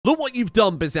Look what you've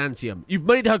done, Byzantium. You've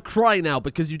made her cry now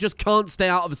because you just can't stay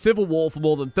out of a civil war for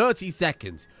more than 30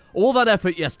 seconds. All that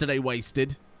effort yesterday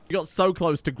wasted. We got so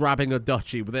close to grabbing a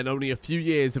duchy within only a few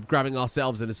years of grabbing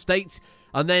ourselves an estate.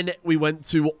 And then we went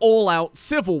to all-out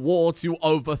civil war to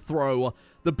overthrow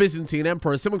the Byzantine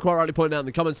Emperor. Someone quite rightly pointed out in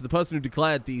the comments that the person who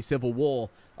declared the civil war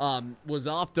was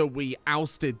after we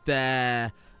ousted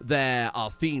their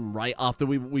theme, right? After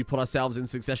we put ourselves in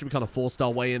succession, we kind of forced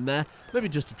our way in there. Maybe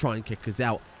just to try and kick us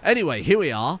out. Anyway, here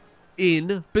we are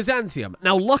in Byzantium.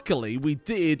 Now, luckily, we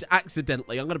did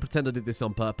accidentally, I'm going to pretend I did this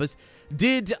on purpose,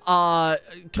 did kind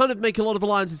of make a lot of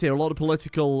alliances here, a lot of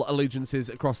political allegiances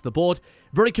across the board.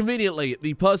 Very conveniently,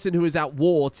 the person who is at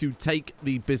war to take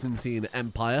the Byzantine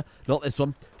Empire, not this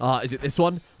one, is it this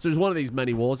one? So there's one of these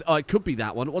many wars. It could be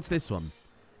that one. What's this one?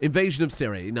 Invasion of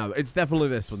Syria. No, it's definitely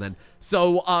this one then.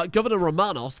 So, Governor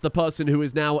Romanos, the person who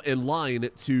is now in line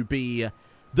to be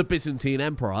the Byzantine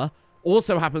Emperor,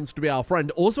 also happens to be our friend,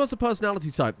 also has a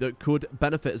personality type that could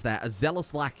benefit us there, a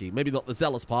zealous lackey. Maybe not the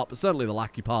zealous part, but certainly the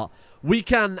lackey part. We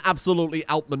can absolutely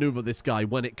outmaneuver this guy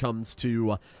when it comes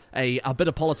to a bit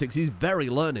of politics. He's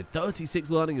very learned. 36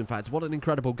 learning, in fact. What an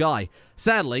incredible guy.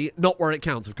 Sadly, not where it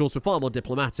counts. Of course, we're far more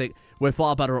diplomatic. We're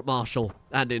far better at martial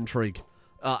and intrigue.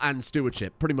 And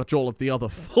stewardship. Pretty much all of the other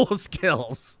 4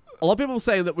 skills. A lot of people are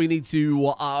saying that we need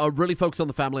to really focus on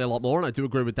the family a lot more, and I do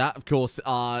agree with that. Of course,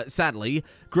 sadly,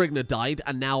 Grigna died,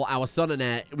 and now our son and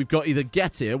heir, we've got either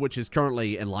Getir, which is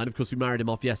currently in line. Of course, we married him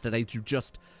off yesterday to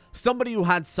just somebody who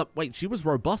had some... Wait, she was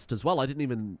robust as well. I didn't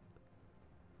even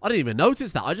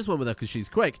notice that. I just went with her because she's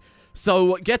quick.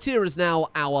 So, Getir is now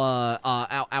our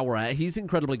heir. He's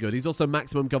incredibly good. He's also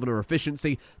maximum governor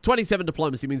efficiency. 27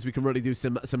 diplomacy means we can really do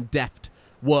some deft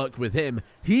work with him.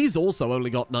 He's also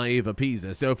only got naive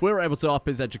Pisa, so if we're able to up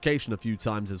his education a few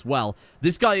times as well,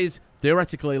 this guy is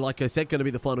theoretically, like I said, going to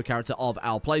be the final character of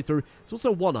our playthrough. It's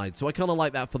also one-eyed, so I kind of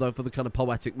like that for the kind of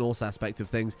poetic Norse aspect of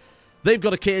things. They've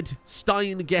got a kid,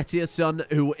 Stein Getir, son,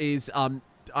 who is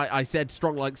I said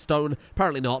strong like stone.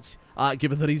 Apparently not,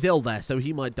 given that he's ill there, so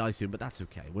he might die soon, but that's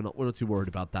okay. We're not too worried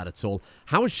about that at all.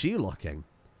 How is she looking?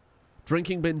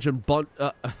 Drinking binge and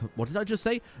what did I just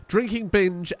say? Drinking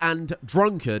binge and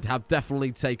drunkard have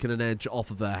definitely taken an edge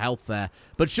off of her health there.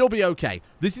 But she'll be okay.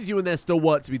 This is you and there's still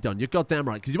work to be done. You're goddamn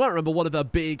right. Because you might remember one of her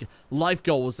big life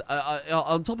goals,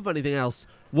 on top of anything else,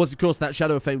 was of course that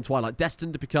Shadow of Fame Twilight.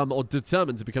 Destined to become, or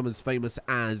determined to become as famous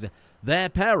as their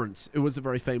parents, who was a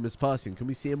very famous person. Can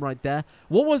we see him right there?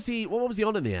 What was he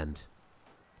on in the end?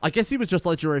 I guess he was just a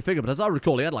legendary figure, but as I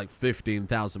recall, he had like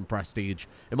 15,000 prestige.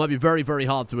 It might be very, very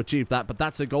hard to achieve that, but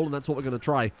that's a goal, and that's what we're going to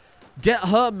try. Get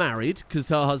her married, because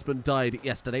her husband died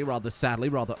yesterday, rather sadly,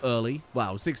 rather early.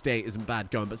 Wow, 68 isn't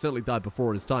bad going, but certainly died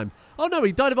before his time. Oh no,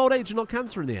 he died of old age and not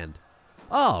cancer in the end.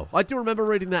 Oh, I do remember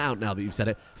reading that out now that you've said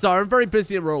it. Sorry, I'm very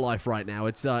busy in real life right now.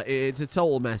 It's a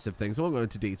total mess of things. I won't go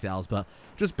into details, but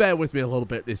just bear with me a little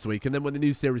bit this week. And then when the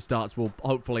new series starts, we'll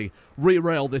hopefully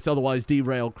re-rail this otherwise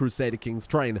derailed Crusader King's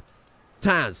train.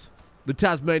 Taz, the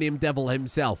Tasmanian devil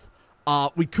himself.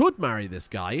 We could marry this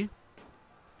guy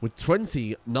with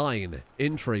 29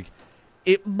 intrigue.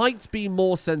 It might be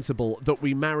more sensible that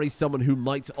we marry someone who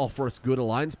might offer us good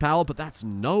alliance power, but that's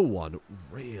no one,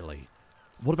 really.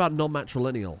 What about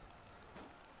non-matrilineal?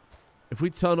 If we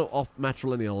turn off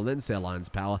matrilineal and then say alliance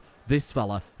power, this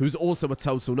fella, who's also a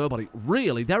total nobody,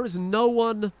 really, there is no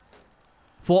one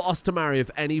for us to marry of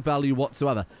any value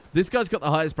whatsoever. This guy's got the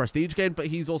highest prestige gain, but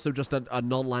he's also just a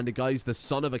non-landed guy. He's the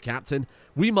son of a captain.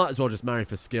 We might as well just marry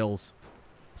for skills.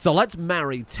 So let's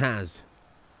marry Taz.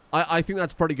 I think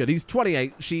that's pretty good. He's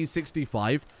 28, she's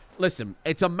 65. Listen,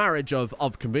 it's a marriage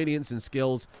of convenience and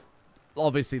skills.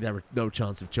 Obviously, there are no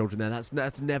chance of children there.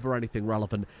 That's never anything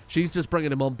relevant. She's just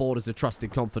bringing him on board as a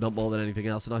trusted confidant more than anything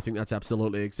else, and I think that's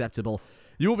absolutely acceptable.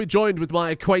 You will be joined with my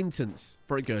acquaintance.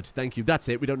 Very good. Thank you. That's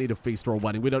it. We don't need a feast or a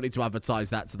wedding. We don't need to advertise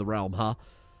that to the realm, huh?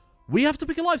 We have to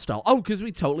pick a lifestyle. Oh, because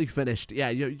we totally finished. Yeah,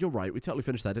 you're right. We totally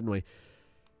finished that, didn't we?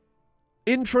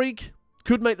 Intrigue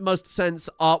could make the most sense.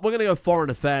 We're going to go foreign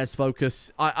affairs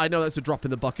focus. I know that's a drop in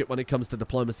the bucket when it comes to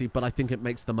diplomacy, but I think it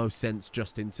makes the most sense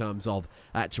just in terms of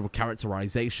actual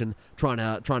characterization, trying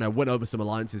to win over some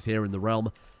alliances here in the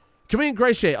realm. Can we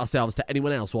ingratiate ourselves to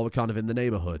anyone else while we're kind of in the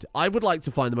neighborhood? I would like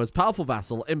to find the most powerful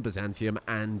vassal in Byzantium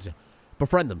and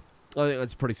befriend them. I think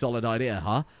that's a pretty solid idea,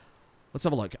 huh? Let's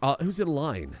have a look. Who's in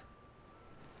line?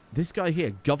 This guy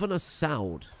here, Governor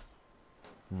Saud.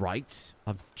 Right.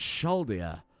 Of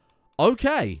Chaldea.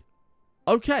 Okay.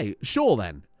 Okay, sure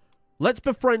then. Let's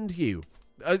befriend you.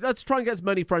 let's try and get as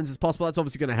many friends as possible. That's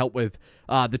obviously going to help with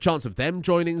the chance of them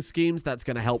joining schemes. That's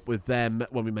going to help with them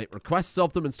when we make requests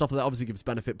of them and stuff like that. Obviously gives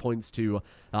benefit points to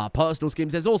personal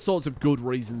schemes. There's all sorts of good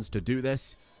reasons to do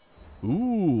this.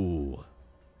 Ooh.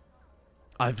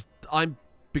 I'm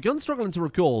begun struggling to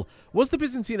recall, was the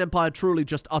Byzantine Empire truly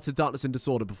just utter darkness and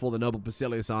disorder before the noble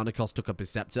Basilius Arnikos took up his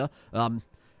scepter?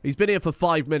 He's been here for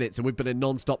 5 minutes, and we've been in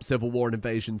non-stop civil war and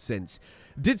invasion since.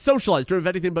 Did socialize, dream of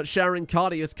anything but sharing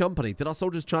Cardia's company? Did our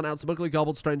soldiers chant out smugly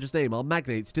garbled stranger's name? Our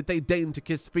magnates, did they deign to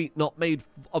kiss feet not made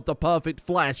of the perfect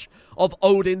flesh of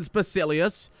Odin's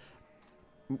Basilius?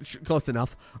 Close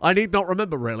enough. I need not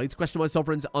remember, really. To question my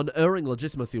sovereign's unerring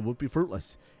legitimacy would be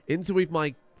fruitless. Interweave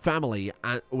my family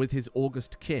with his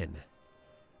august kin.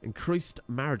 Increased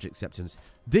marriage acceptance.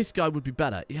 This guy would be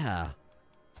better. Yeah.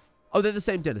 Oh, they're the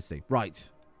same dynasty. Right.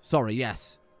 Sorry,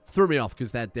 yes. Threw me off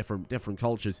because they're different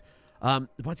cultures. The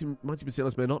mighty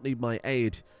Basilius may not need my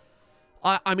aid.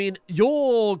 I mean,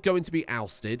 you're going to be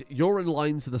ousted. You're in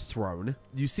line to the throne.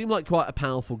 You seem like quite a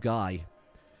powerful guy.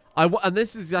 And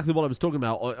this is exactly what I was talking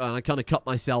about, and I kind of cut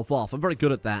myself off. I'm very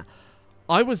good at that.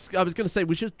 I was going to say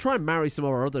we should try and marry some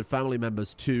of our other family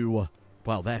members to,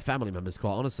 well, their family members,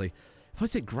 quite honestly. If I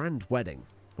say grand wedding,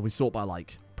 and we sort by,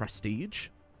 like, prestige?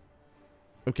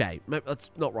 Okay, that's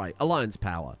not right. Alliance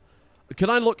power. Can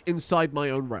I look inside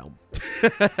my own realm?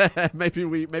 maybe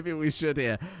we should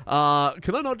here.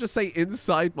 Can I not just say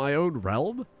inside my own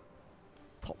realm?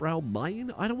 Top realm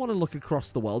mine? I don't want to look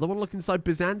across the world. I want to look inside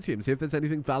Byzantium, see if there's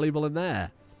anything valuable in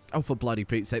there. Oh, for bloody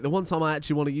Pete's sake. The one time I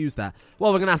actually want to use that.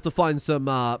 Well, we're going to have to find some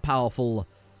powerful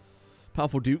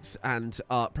dukes and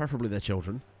preferably their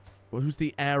children. Well, who's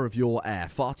the heir of your heir?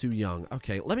 Far too young.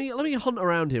 Okay, let me hunt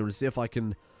around here and see if I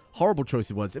can... Horrible choice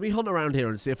of words. Let me hunt around here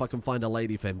and see if I can find a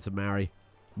lady for him to marry.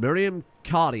 Miriam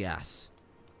Cardias.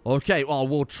 Okay, well,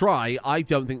 we'll try. I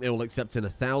don't think they will accept in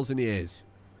 1,000 years.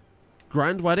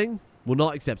 Grand wedding? Will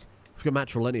not accept. We've got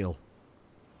matrilineal.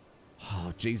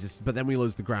 Oh, Jesus. But then we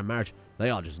lose the grand marriage. They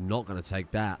are just not going to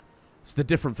take that. It's the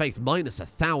different faith minus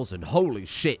 1,000. Holy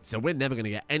shit. So we're never going to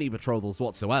get any betrothals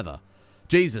whatsoever.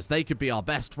 Jesus, they could be our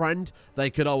best friend. They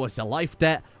could owe us a life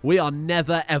debt. We are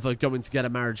never, ever going to get a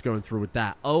marriage going through with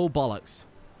that. Oh, bollocks.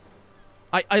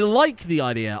 I like the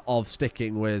idea of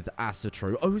sticking with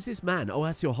Asatru. Oh, who's this man? Oh,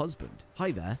 that's your husband.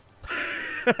 Hi there.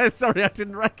 Sorry, I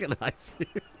didn't recognize you.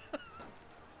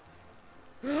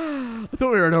 I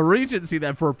thought we were in a regency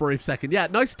there for a brief second. Yeah,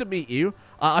 nice to meet you.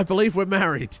 I believe we're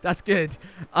married. That's good.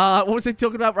 What was I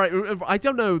talking about? Right, I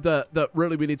don't know that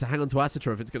really we need to hang on to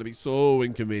Asatru if it's going to be so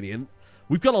inconvenient.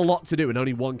 We've got a lot to do and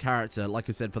only one character, like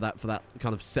I said, for that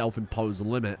kind of self-imposed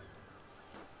limit.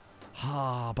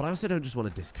 But I also don't just want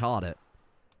to discard it.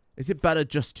 Is it better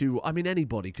just to... I mean,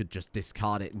 anybody could just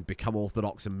discard it and become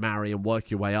Orthodox and marry and work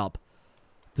your way up.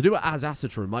 To do it as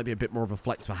Asatru might be a bit more of a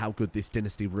flex for how good this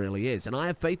dynasty really is. And I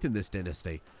have faith in this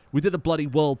dynasty. We did a bloody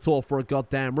world tour for a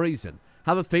goddamn reason.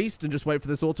 Have a feast and just wait for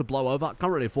this all to blow over. I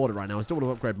can't really afford it right now. I still want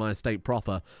to upgrade my estate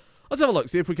proper. Let's have a look,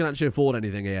 see if we can actually afford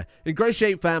anything here.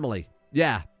 Ingratiate family.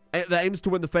 Yeah, that aims to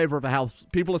win the favor of a house.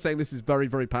 People are saying this is very,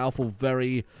 very powerful,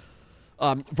 very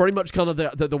much kind of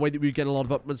the way that we get a lot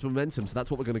of upwards momentum. So that's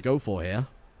what we're going to go for here.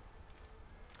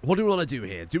 What do we want to do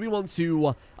here? Do we want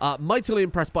to mightily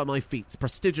impressed by my feats,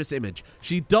 prestigious image?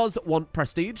 She does want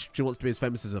prestige. She wants to be as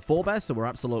famous as her forebear, so we're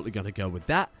absolutely going to go with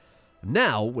that.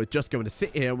 Now, we're just going to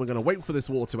sit here and we're going to wait for this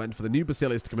war to end, for the new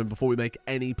Basilius to come in before we make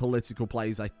any political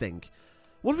plays, I think.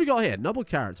 What have we got here? Noble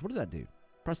carrots. What does that do?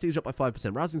 Prestige up by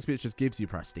 5%. Rousing speech just gives you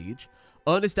prestige.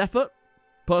 Earnest effort.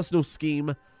 Personal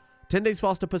scheme. 10 days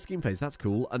faster per scheme phase. That's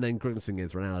cool. And then grimacing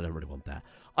is renowned. I don't really want that.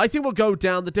 I think we'll go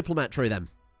down the diplomat tree then.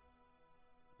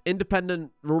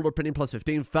 Independent ruler opinion plus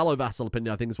 15. Fellow vassal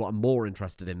opinion I think is what I'm more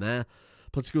interested in there.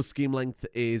 Political scheme length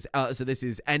is... so this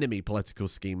is enemy political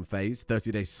scheme phase.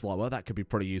 30 days slower. That could be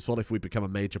pretty useful if we become a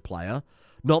major player.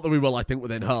 Not that we will, I think,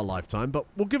 within her lifetime. But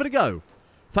we'll give it a go.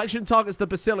 Faction targets the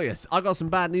Basilius. I got some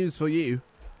bad news for you.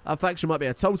 That faction might be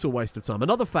a total waste of time.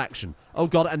 Another faction. Oh,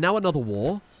 God. And now another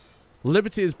war.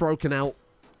 Liberty is broken out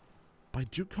by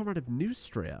Duke Conrad of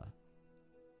Neustria.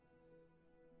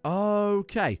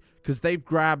 Okay. Because they've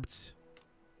grabbed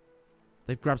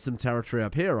some territory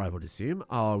up here, I would assume.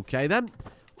 Okay, then.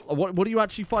 What are you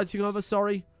actually fighting over?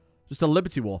 Sorry. Just a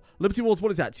Liberty War. Liberty Wars,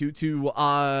 what is that?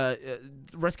 To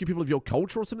rescue people of your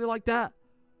culture or something like that?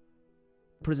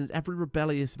 Prisons every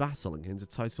rebellious vassal and gains a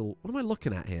title. What am I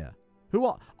looking at here? Who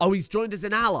are... Oh, he's joined as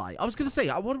an ally. I was going to say,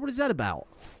 what is that about?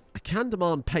 I can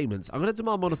demand payments. I'm going to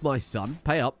demand one of my son.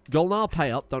 Pay up. Golnar,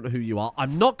 pay up. Don't know who you are.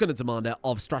 I'm not going to demand it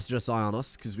of Strategos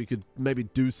Tyranos, because we could maybe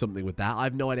do something with that. I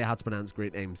have no idea how to pronounce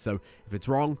great names, so if it's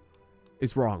wrong,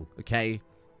 it's wrong, okay?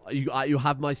 You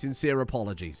have my sincere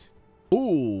apologies.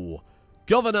 Ooh.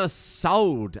 Governor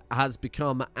Saud has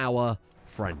become our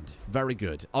friend. Very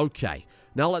good. Okay.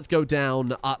 Now let's go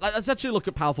down. Let's actually look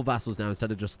at powerful vassals now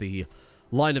instead of just the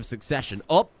line of succession.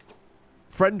 Oh.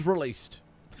 Friend released.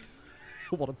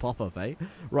 What a pop-up, eh?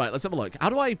 Right, let's have a look. How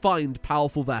do I find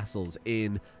powerful vassals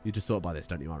in... You just sort by this,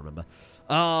 don't you? I remember.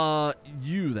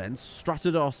 You then.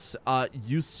 Stratados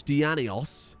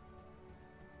Eustianios.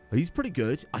 He's pretty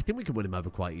good. I think we can win him over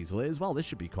quite easily as well. This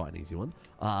should be quite an easy one.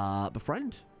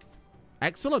 Befriend.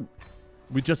 Excellent.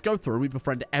 We just go through and we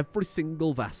befriend every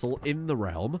single vassal in the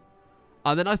realm.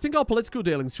 And then I think our political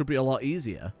dealings should be a lot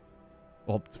easier.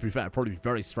 Well, to be fair, probably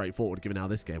very straightforward given how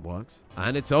this game works.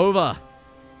 And it's over.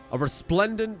 A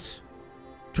resplendent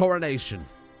coronation.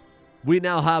 We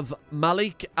now have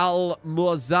Malik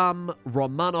al-Muazzam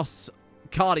Romanos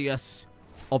Cardius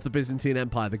of the Byzantine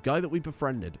Empire. The guy that we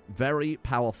befriended. Very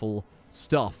powerful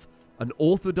stuff. An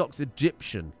Orthodox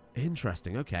Egyptian.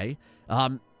 Interesting, okay.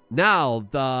 Now,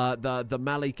 the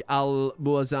Malik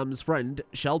al-Muazzam's friend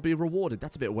shall be rewarded.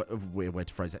 That's a bit of a weird way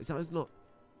to phrase that. Is not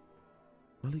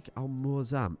Malik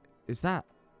al-Muazzam. Is that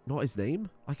not his name?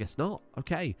 I guess not.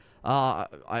 Okay.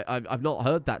 I've not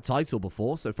heard that title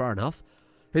before, so fair enough.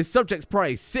 His subjects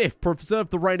pray, Sif, preserve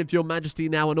the reign of your majesty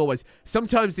now and always.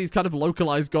 Sometimes these kind of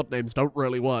localized god names don't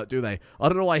really work, do they? I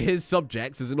don't know why his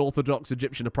subjects, as an Orthodox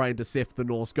Egyptian, are praying to Sif, the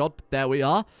Norse god, but there we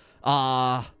are.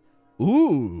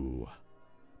 Ooh.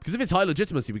 Because of his high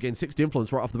legitimacy, we gain 60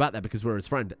 influence right off the bat there because we're his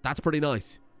friend. That's pretty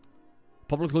nice.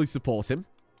 Publicly support him.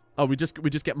 Oh, we just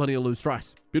get money and lose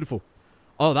stress. Beautiful.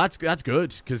 Oh, that's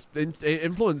good, because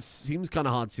influence seems kind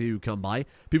of hard to come by.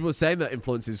 People are saying that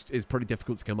influence is pretty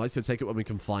difficult to come by, so take it when we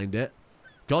can find it.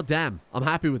 God damn, I'm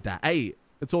happy with that. Hey,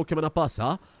 it's all coming up us,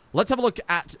 huh? Let's have a look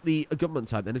at the government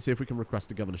type then and see if we can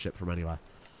request a governorship from anywhere.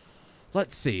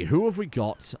 Let's see, who have we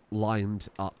got lined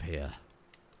up here?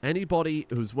 Anybody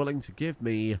who's willing to give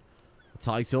me a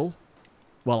title?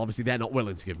 Well, obviously they're not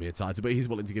willing to give me a title, but he's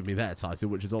willing to give me their title,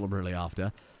 which is all I'm really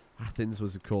after. Athens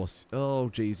was, of course... Oh,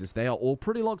 Jesus. They are all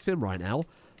pretty locked in right now.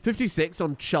 56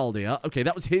 on Chaldea. Okay,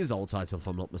 that was his old title, if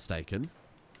I'm not mistaken.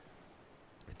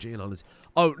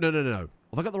 Oh, no.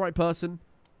 Have I got the right person?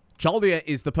 Chaldea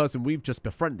is the person we've just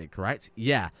befriended, correct?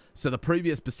 Yeah. So the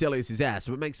previous Basilius is heir,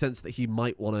 so it makes sense that he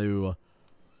might want to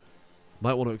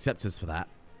accept us for that.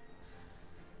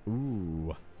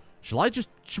 Ooh. Should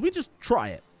we just try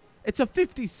it? It's a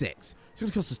 56. It's going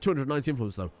to cost us 290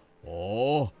 influence, though.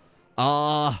 Oh.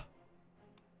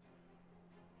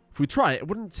 If we try it, it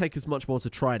wouldn't take us much more to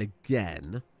try it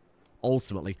again,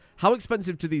 ultimately. How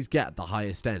expensive do these get at the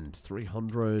highest end?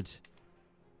 300.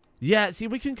 Yeah, see,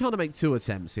 we can kind of make 2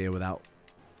 attempts here without...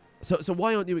 So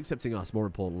why aren't you accepting us, more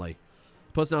importantly?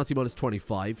 Personality minus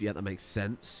 25. Yeah, that makes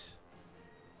sense.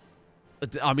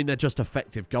 I mean, they're just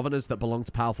effective governors that belong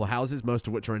to powerful houses, most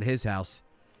of which are in his house.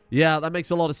 Yeah, that makes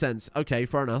a lot of sense. Okay,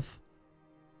 fair enough.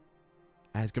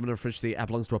 As governor of Frigidity,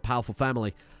 belongs to a powerful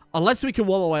family. Unless we can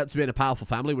warm our way up to being a powerful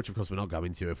family, which of course we're not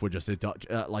going to if we're just a Dutch,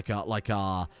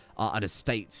 an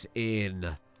estate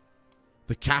in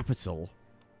the capital.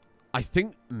 I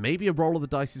think maybe a roll of the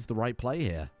dice is the right play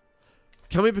here.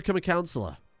 Can we become a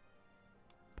councillor?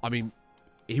 I mean,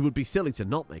 he would be silly to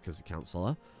not make us a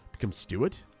councillor. Become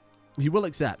steward? He will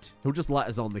accept. He'll just let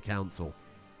us on the council.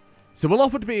 So we'll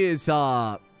offer to be his,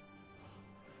 we're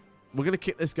going to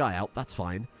kick this guy out. That's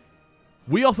fine.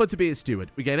 We offer to be his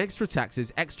steward. We gain extra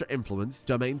taxes, extra influence,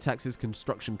 domain taxes,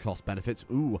 construction cost benefits.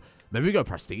 Ooh, maybe we go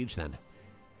prestige then.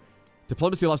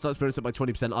 Diplomacy lifestyle experience up by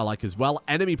 20% I like as well.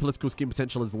 Enemy political scheme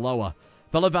potential is lower.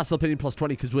 Fellow vassal opinion plus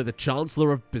 20 because we're the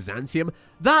Chancellor of Byzantium.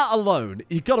 That alone,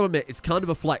 you've got to admit, it's kind of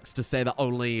a flex to say that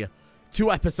only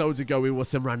 2 episodes ago we were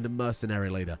some random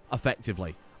mercenary leader,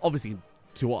 effectively. Obviously,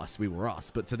 to us, we were us,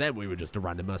 but to them, we were just a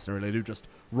random mercenary leader who just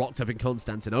rocked up in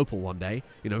Constantinople one day,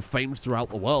 you know, famed throughout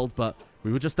the world, but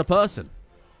we were just a person.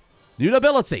 New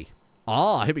nobility.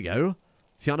 Ah, here we go.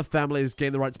 Tiana family has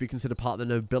gained the right to be considered part of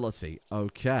the nobility.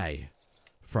 Okay.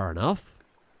 Fair enough.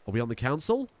 Are we on the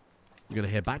council? We're going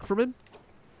to hear back from him?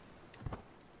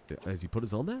 Has he put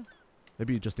us on there?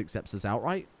 Maybe he just accepts us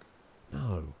outright?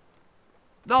 No.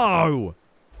 No!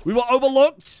 We were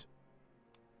overlooked!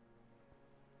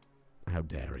 How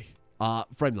dare he?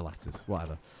 Frame the letters.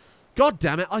 Whatever. God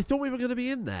damn it! I thought we were going to be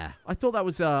in there. I thought that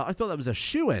was a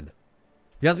shoo-in.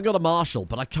 He hasn't got a marshal,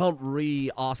 but I can't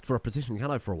re-ask for a position, can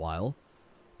I? For a while.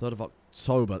 3rd of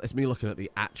October. It's me looking at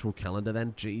the actual calendar.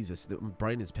 Then Jesus, the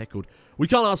brain is pickled. We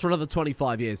can't ask for another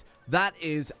 25 years. That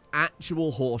is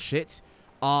actual horseshit.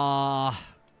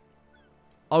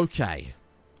 Okay.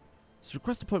 So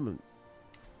request appointment.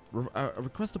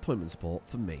 Request appointment support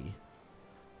for me.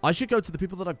 I should go to the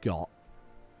people that I've got.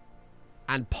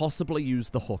 and possibly use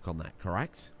the hook on that,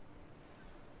 correct?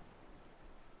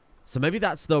 So maybe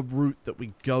that's the route that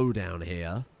we go down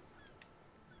here.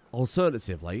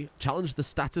 Alternatively, challenge the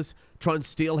status, try and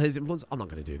steal his influence. I'm not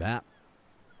going to do that.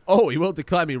 Oh, he will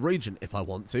declare me regent if I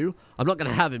want to. I'm not going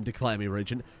to have him declare me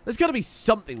regent. There's got to be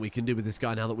something we can do with this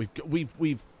guy now that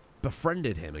we've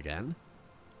befriended him again.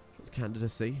 What's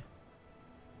candidacy?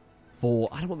 For,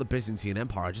 I don't want the Byzantine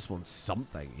Empire, I just want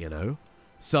something, you know?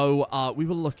 So, we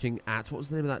were looking at, what was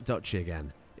the name of that duchy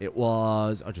again? It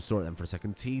was, I just saw it then for a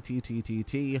second.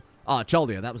 Ah,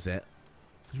 Chaldea, that was it.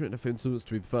 He's written enough influence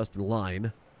to be the first in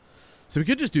line. So we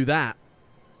could just do that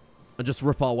and just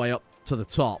rip our way up to the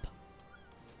top.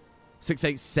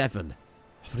 687.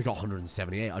 I've only got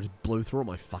 178. I just blew through all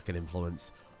my fucking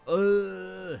influence.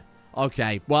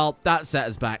 Okay, well, that set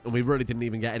us back, and we really didn't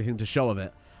even get anything to show of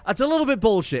it. That's a little bit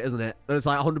bullshit, isn't it? It's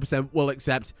like 100% will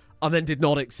accept, and then did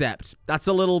not accept. That's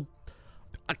a little...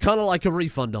 I kind of like a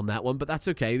refund on that one, but that's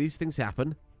okay. These things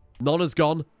happen. Nana's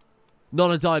gone.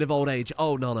 Nana died of old age.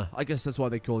 Oh, Nana. I guess that's why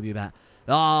they call you that.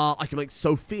 I can make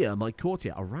Sophia my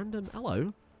courtier. A random...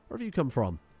 Hello? Where have you come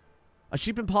from? Has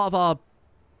she been part of our...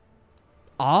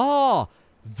 Ah!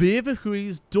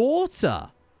 Vivahui's daughter.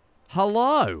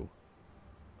 Hello.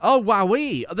 Oh,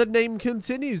 wowee. The name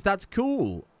continues. That's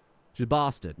cool. She's a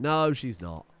bastard. No, she's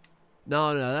not.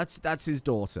 No, that's his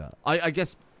daughter. I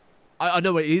guess... I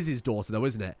know it is his daughter, though,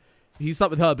 isn't it? He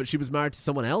slept with her, but she was married to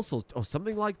someone else or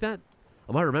something like that.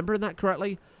 Am I remembering that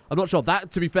correctly? I'm not sure. That,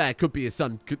 to be fair, could be his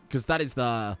son, because that is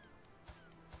the...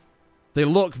 They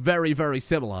look very, very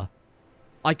similar.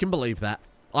 I can believe that.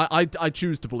 I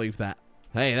choose to believe that.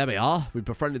 Hey, there we are. We've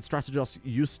befriended Strategos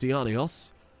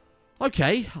Justinianos.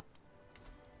 Okay.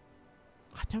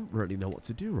 I don't really know what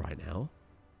to do right now.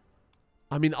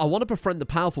 I mean, I want to befriend the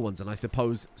powerful ones, and I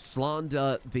suppose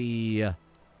slander the...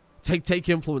 Take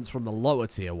influence from the lower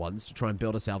tier ones to try and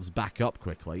build ourselves back up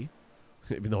quickly.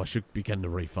 Even though I should be getting a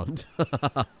refund.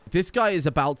 This guy is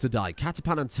about to die.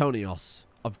 Katapan Antonios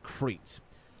of Crete.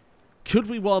 Could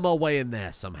we worm our way in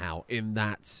there somehow in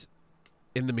that...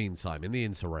 In the meantime, in the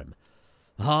interim?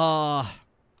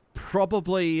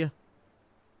 Probably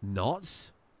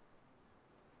not.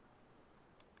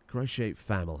 Ingratiate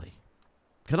family.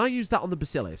 Can I use that on the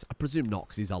Basilius? I presume not,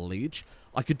 because he's our liege.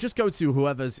 I could just go to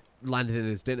whoever's landed in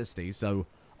his dynasty, so...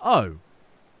 Oh,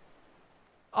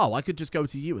 I could just go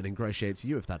to you and ingratiate to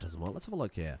you if that doesn't work. Let's have a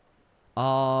look here.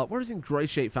 Where is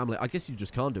ingratiate family? I guess you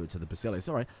just can't do it to the Basilius.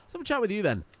 All right, let's have a chat with you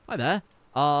then. Hi there.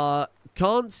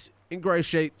 Can't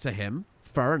ingratiate to him.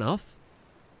 Fair enough.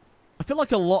 I feel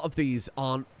like a lot of these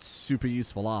aren't super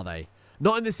useful, are they?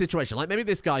 Not in this situation. Like, maybe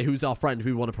this guy who's our friend, who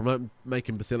we want to promote, make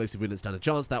him Basilius if we didn't stand a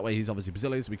chance. That way, he's obviously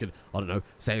Basilius. We could, I don't know,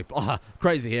 say,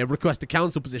 crazy here, request a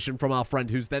council position from our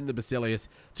friend who's then the Basilius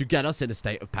to get us in a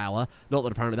state of power. Not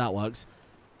that apparently that works.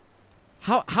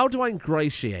 How do I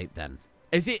ingratiate, then?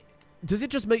 Does it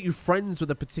just make you friends with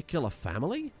a particular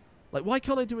family? Like, why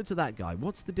can't I do it to that guy?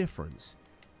 What's the difference?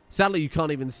 Sadly, you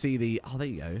can't even see the... Oh, there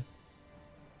you go.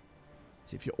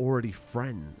 See if you're already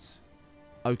friends.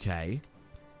 Okay.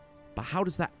 But how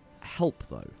does that help,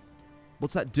 though?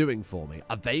 What's that doing for me?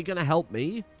 Are they going to help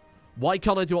me? Why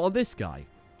can't I do it on this guy?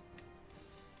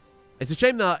 It's a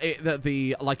shame that,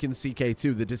 like in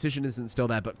CK2, the decision isn't still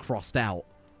there but crossed out.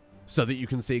 So that you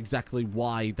can see exactly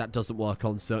why that doesn't work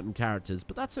on certain characters.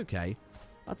 But that's okay.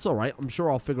 That's alright. I'm sure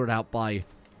I'll figure it out by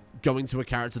going to a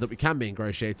character that we can be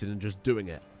ingratiated and just doing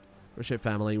it. Ingratiate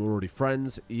family, we're already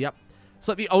friends. Yep. It's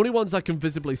like the only ones I can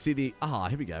visibly see the... Ah,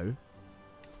 here we go.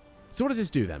 So what does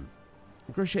this do then?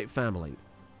 Ingratiate family.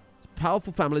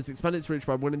 Powerful families expand its reach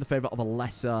by winning the favor of a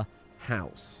lesser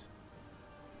house.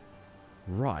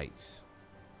 Right.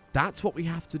 That's what we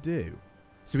have to do.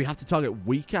 So we have to target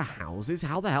weaker houses?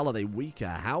 How the hell are they weaker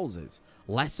houses?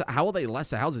 Lesser? How are they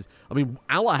lesser houses? I mean,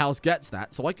 our house gets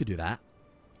that, so I could do that.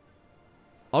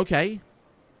 Okay.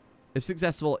 If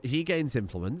successful, he gains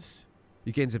influence.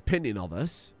 He gains opinion of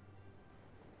us.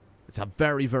 It's a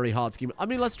very, very hard scheme. I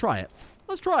mean, let's try it.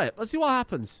 Let's try it. Let's see what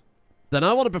happens. Then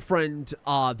I want to befriend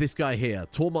this guy here.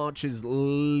 Tormarch's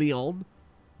Leon.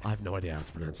 I have no idea how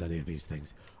to pronounce any of these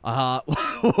things.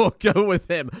 We'll go with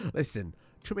him. Listen,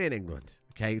 treat me in England.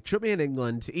 Okay, treat me in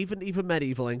England. Even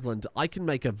medieval England. I can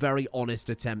make a very honest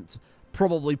attempt.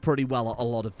 Probably pretty well at a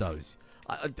lot of those.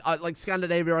 Like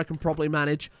Scandinavia, I can probably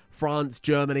manage. France,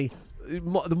 Germany.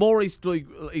 The more easterly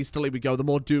we go, the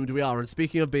more doomed we are. And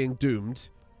speaking of being doomed,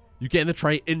 you get in the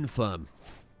trait infirm.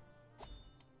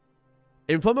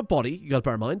 Infirm of body, you gotta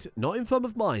bear in mind, not infirm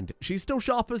of mind. She's still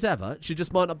sharp as ever. She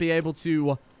just might not be able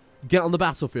to get on the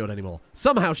battlefield anymore.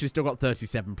 Somehow she's still got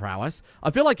 37 prowess.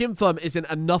 I feel like infirm isn't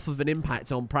enough of an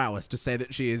impact on prowess to say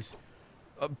that she is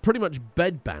pretty much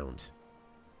bedbound.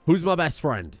 Who's my best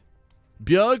friend?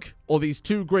 Bjerg or these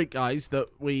two Greek guys that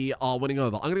we are winning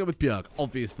over? I'm going to go with Bjerg.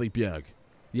 Obviously Bjerg.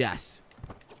 Yes.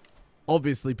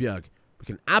 Obviously Bjerg. We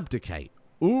can abdicate.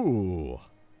 Ooh.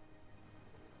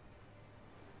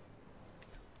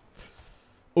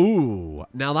 Ooh.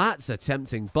 Now that's a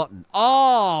tempting button.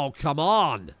 Oh, come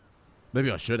on.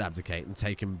 Maybe I should abdicate and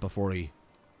take him before he...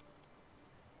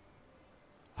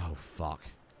 Oh, fuck.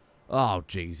 Oh,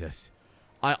 Jesus.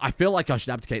 I feel like I should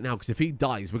abdicate now, because if he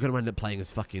dies, we're going to end up playing as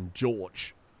fucking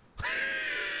George.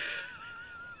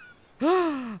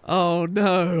 Oh,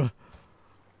 no.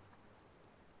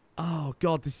 Oh,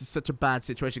 God, this is such a bad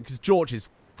situation, because George is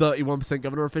 31%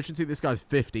 governor efficiency. This guy's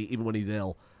 50, even when he's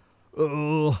ill.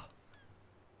 Ugh.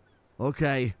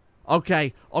 Okay.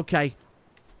 Okay. Okay.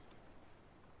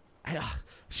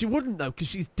 She wouldn't, though, because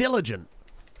she's diligent.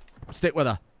 Stick with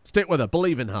her. Stick with her.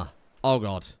 Believe in her. Oh,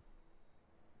 God.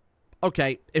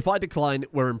 Okay, if I decline,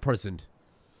 we're imprisoned.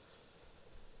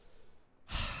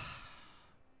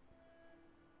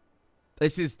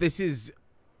 This is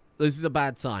a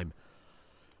bad time.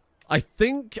 I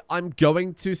think I'm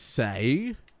going to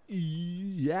say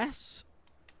yes.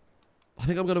 I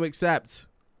think I'm going to accept.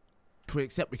 If we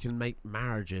accept, we can make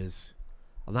marriages.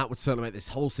 And that would certainly make this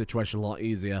whole situation a lot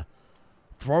easier.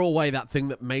 Throw away that thing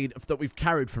that we've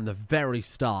carried from the very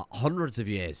start. Hundreds of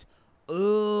years.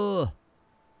 Ugh.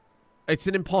 It's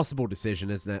an impossible decision,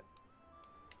 isn't it?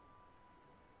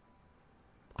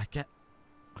 I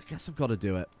guess I've got to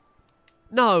do it.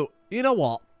 No, you know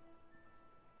what?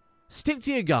 Stick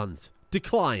to your guns.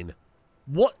 Decline.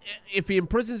 What if he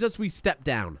imprisons us, we step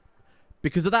down?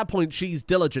 Because at that point, she's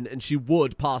diligent and she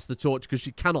would pass the torch because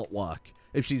she cannot work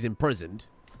if she's imprisoned.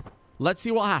 Let's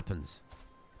see what happens.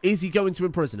 Is he going to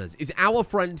imprison us? Is our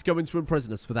friend going to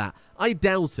imprison us for that? I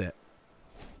doubt it.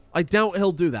 I doubt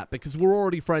he'll do that because we're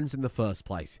already friends in the first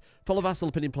place. Follow vassal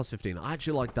opinion plus 15. I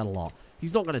actually like that a lot.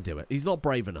 He's not going to do it. He's not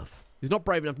brave enough. He's not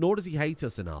brave enough, nor does he hate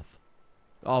us enough.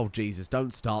 Oh, Jesus,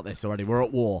 don't start this already. We're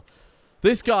at war.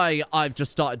 This guy I've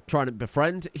just started trying to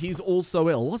befriend, he's also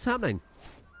ill. What's happening?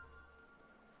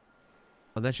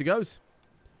 And there she goes.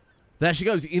 There she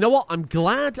goes. You know what? I'm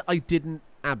glad I didn't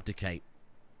abdicate.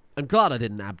 I'm glad I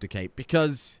didn't abdicate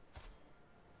because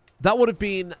that would have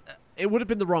been... It would have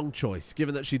been the wrong choice,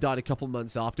 given that she died a couple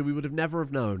months after. We would have never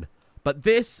have known. But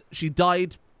this, she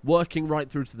died working right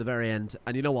through to the very end.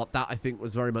 And you know what? That, I think,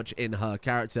 was very much in her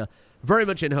character. Very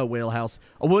much in her wheelhouse.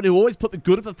 A woman who always put the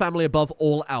good of her family above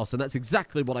all else. And that's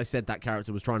exactly what I said that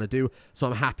character was trying to do. So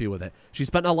I'm happy with it. She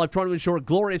spent her life trying to ensure a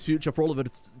glorious future for all of her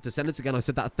descendants. Again, I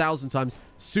said that 1,000 times.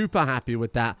 Super happy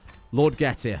with that. Lord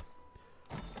Getir.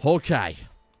 Okay.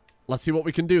 Let's see what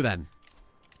we can do then.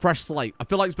 Fresh slate. I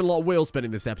feel like it's been a lot of wheel spinning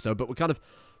this episode, but we're kind of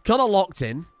locked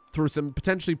in through some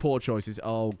potentially poor choices.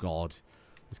 Oh, God.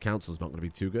 This council's not going to be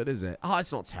too good, is it? Oh,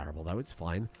 it's not terrible, though. It's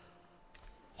fine.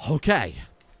 Okay.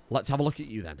 Let's have a look at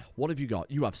you, then. What have you got?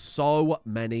 You have so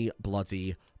many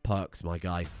bloody perks, my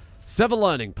guy. 7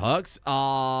 learning perks.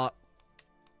 I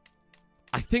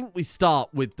think we start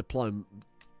with diploma.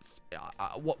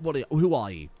 Who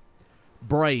are you?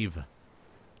 Brave.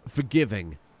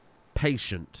 Forgiving.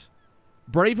 Patient.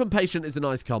 Brave and patient is a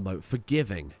nice combo.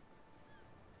 Forgiving.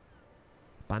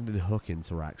 Abandoned hook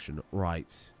interaction.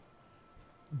 Right.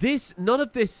 None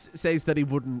of this says that he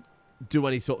wouldn't do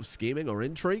any sort of scheming or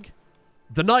intrigue.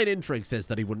 The 9 intrigue says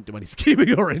that he wouldn't do any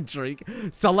scheming or intrigue.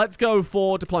 So let's go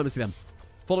for diplomacy then.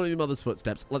 Following your mother's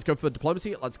footsteps. Let's go for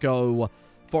diplomacy. Let's go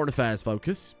foreign affairs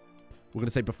focus. We're going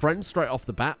to say befriend straight off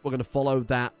the bat. We're going to follow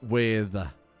that with...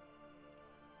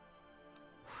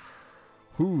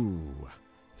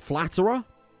 Flatterer.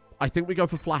 I think we go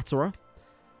for flatterer.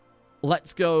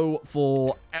 Let's go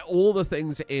for all the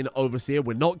things in overseer.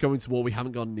 We're not going to war. We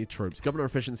haven't got any troops. Governor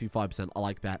efficiency 5%. I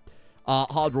like that.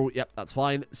 Hard rule. Yep, that's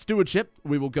fine. Stewardship.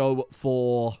 We will go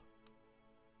for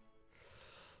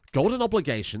golden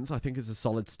obligations. I think is a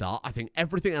solid start. I think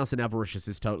everything else in avaricious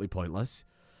is totally pointless.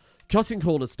 Cutting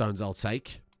cornerstones I'll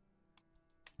take.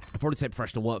 I'll probably take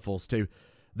professional workforce too.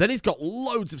 Then he's got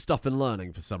loads of stuff in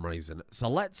learning for some reason. So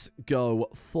let's go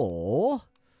for...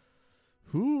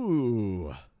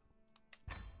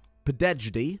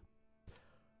 Pedagogy.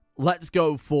 Let's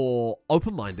go for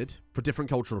open-minded, for different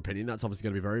cultural opinion. That's obviously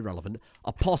going to be very relevant.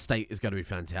 Apostate is going to be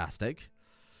fantastic.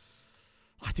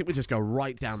 I think we just go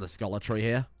right down the scholar tree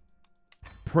here.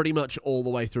 Pretty much all the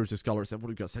way through to scholar, except what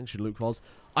we've got sanctioned loopholes.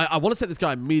 I want to send this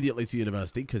guy immediately to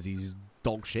university, because he's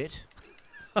dog shit.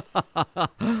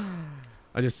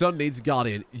 And your son needs a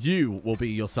guardian. You will be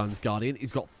your son's guardian.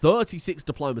 He's got 36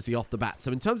 diplomacy off the bat. So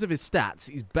in terms of his stats,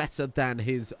 he's better than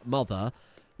his mother.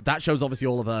 That shows obviously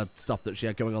all of her stuff that she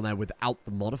had going on there without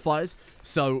the modifiers.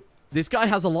 So this guy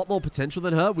has a lot more potential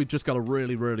than her. We've just got to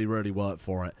really, really, really work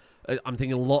for it. I'm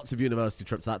thinking lots of university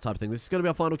trips, that type of thing. This is going to be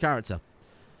our final character.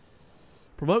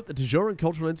 Promote the de jure and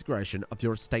cultural integration of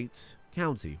your estate's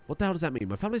county. What the hell does that mean?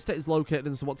 My family estate is located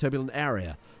in a somewhat turbulent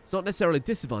area. It's not necessarily a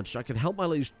disadvantage. I can help my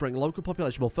liege bring local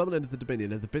population more firmly into the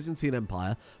dominion of the Byzantine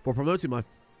Empire while promoting my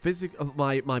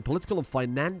political and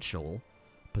financial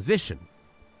position.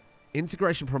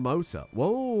 Integration promoter.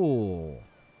 Whoa.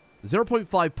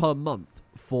 0.5 per month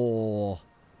for...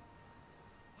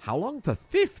 how long? For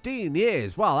 15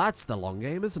 years. Wow, that's the long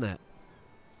game, isn't it?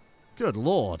 Good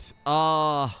lord.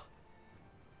 I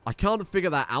can't figure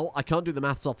that out. I can't do the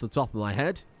maths off the top of my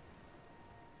head.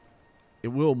 It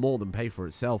will more than pay for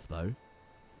itself, though.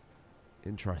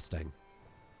 Interesting.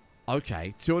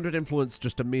 Okay, 200 influence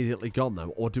just immediately gone,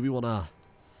 though. Or do we want to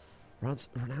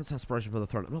renounce aspiration for the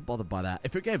throne? I'm not bothered by that.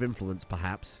 If it gave influence,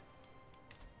 perhaps.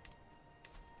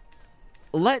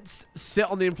 Let's sit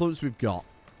on the influence we've got.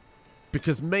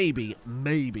 Because maybe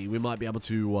we might be able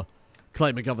to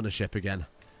claim a governorship again.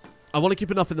 I want to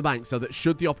keep enough in the bank so that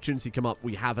should the opportunity come up,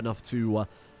 we have enough to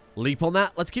leap on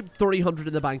that. Let's keep 300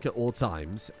 in the bank at all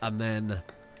times. And then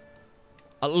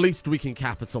at least we can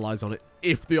capitalize on it.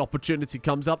 If the opportunity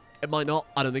comes up, it might not.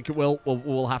 I don't think it will.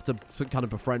 We'll have to kind of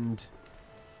befriend...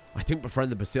 I think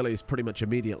befriend the Basilius pretty much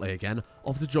immediately again.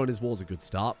 Offer to join his war is a good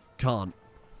start. Can't.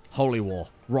 Holy War.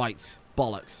 Right.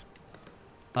 Bollocks.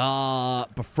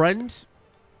 Befriend.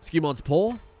 Ski mod's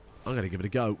poor. I'm going to give it a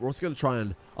go. We're also going to try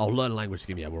and... oh, learn a language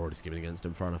scheme. Yeah, we're already scheming against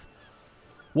him. Fair enough.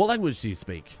 What language do you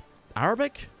speak?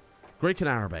 Arabic? Greek and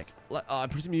Arabic. I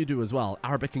presume you do as well.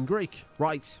 Arabic and Greek.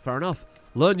 Right. Fair enough.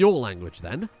 Learn your language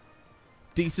then.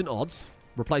 Decent odds.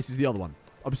 Replaces the other one.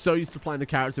 I'm so used to playing the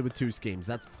character with 2 schemes.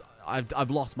 That's... I've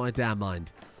lost my damn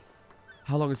mind.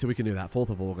 How long until we can do that? 4th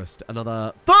of August.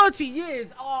 Another 30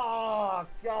 years! Oh,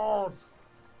 God.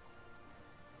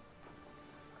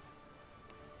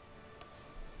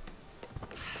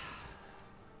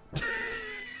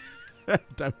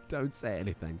 Don't say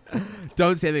anything.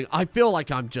 Don't say anything. I feel like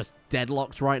I'm just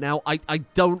deadlocked right now. I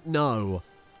don't know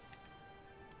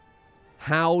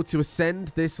how to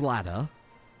ascend this ladder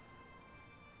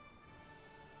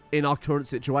in our current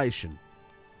situation.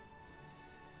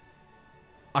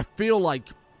 I feel like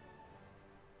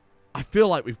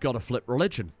we've got to flip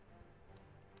religion.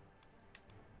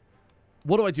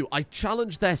 What do? I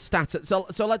challenge their status.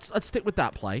 So let's stick with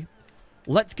that play.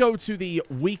 Let's go to the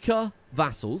weaker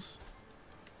vassals.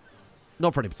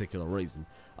 Not for any particular reason.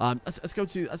 Let's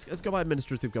go by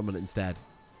administrative government instead.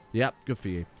 Yep, good for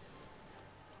you.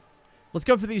 Let's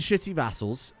go for these shitty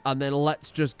vassals, and then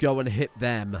let's just go and hit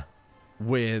them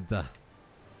with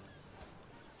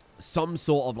some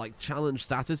sort of like challenge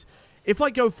status. If I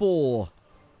go for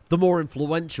the more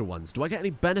influential ones, do I get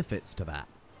any benefits to that?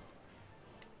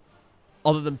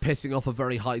 Other than pissing off a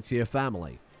very high tier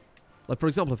family. Like, for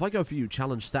example, if I go for you,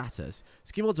 challenge status,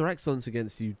 ski mods are excellent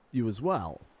against you as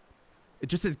well. It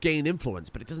just says gain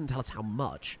influence, but it doesn't tell us how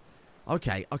much.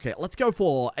 Okay, let's go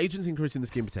for agents increasing the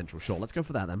scheme potential. Sure, let's go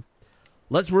for that then.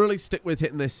 Let's really stick with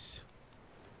hitting this.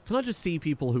 Can I just see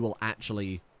people who will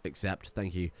actually accept?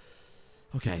 Thank you.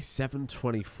 Okay,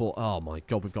 724. Oh my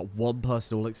god, we've got one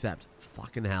person who will accept.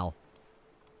 Fucking hell.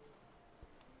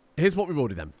 Here's what we will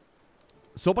do then.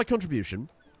 Sort by contribution.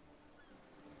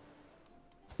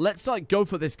 Let's like go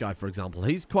for this guy, for example.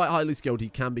 He's quite highly skilled. He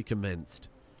can be convinced.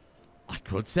 I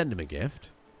could send him a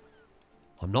gift.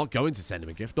 I'm not going to send him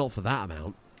a gift. Not for that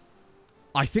amount.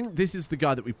 I think this is the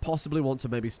guy that we possibly want to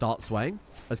maybe start swaying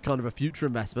as kind of a future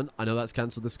investment. I know that's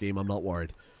cancelled the scheme. I'm not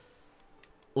worried.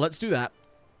 Let's do that.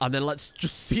 And then let's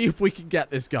just see if we can get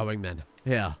this going then.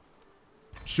 Here.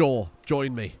 Sure.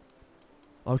 Join me.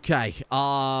 Okay.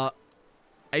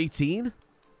 18.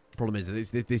 Problem is,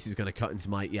 this is going to cut into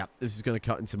my... yeah, this is going to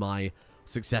cut into my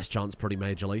success chance pretty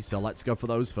majorly. So let's go for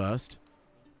those first.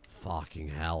 Fucking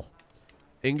hell.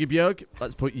 Ingeborg,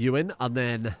 let's put you in. And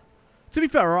then... to be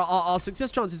fair, our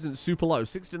success chance isn't super low.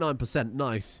 69%.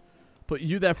 Nice. Put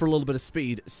you there for a little bit of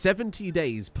speed. 70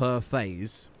 days per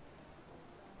phase.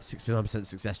 69%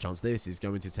 success chance. This is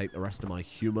going to take the rest of my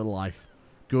human life.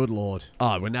 Good lord.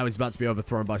 Oh, well, now he's about to be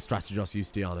overthrown by Strategos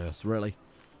Eustianos. Really?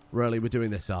 Really? We're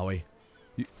doing this, are we?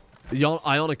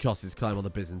 Ionikos' claim on the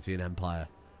Byzantine Empire.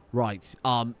 Right.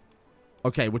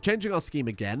 Okay, we're changing our scheme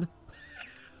again.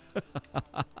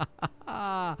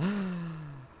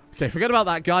 Okay, forget about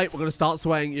that guy. We're going to start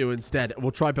swaying you instead.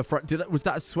 We'll try befriend. Was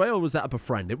that a sway or was that a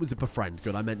befriend? It was a befriend.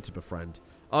 Good, I meant to befriend.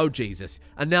 Oh, Jesus.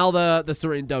 And now the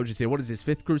Serene Doge is here. What is this?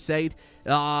 5th Crusade?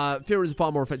 Fear is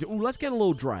far more effective. Ooh, let's get a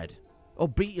little dread. Oh,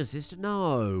 beat your sister?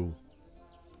 No.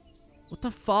 What the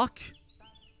fuck?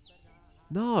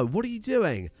 No, what are you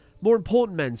doing? More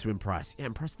important men to impress. Yeah,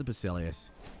 impress the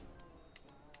Basilius.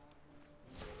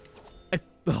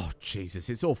 Oh, Jesus,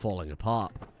 it's all falling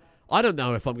apart. I don't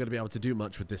know if I'm going to be able to do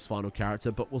much with this final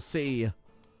character, but we'll see.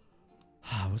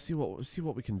 We'll see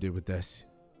what we can do with this.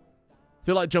 I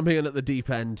feel like jumping in at the deep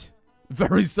end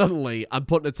very suddenly and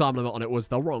putting a time limit on it was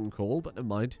the wrong call, but never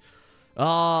mind.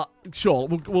 Sure,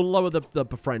 we'll lower the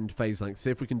befriend phase length, see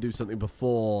if we can do something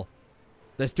before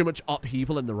there's too much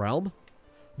upheaval in the realm.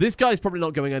 This guy's probably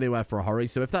not going anywhere for a hurry,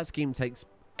 so if that scheme takes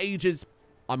ages,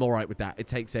 I'm alright with that. It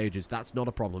takes ages. That's not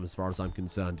a problem as far as I'm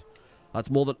concerned. That's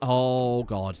more than... Oh,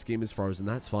 God. Scheme is frozen.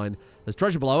 That's fine. There's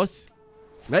treasure below us.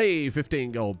 Hey,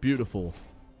 15 gold. Beautiful.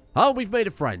 Oh, we've made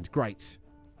a friend. Great.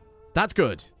 That's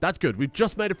good. That's good. We've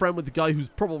just made a friend with the guy who's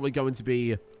probably going to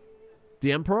be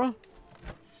the Emperor.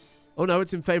 Oh, no.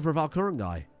 It's in favor of our current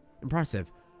guy.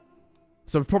 Impressive.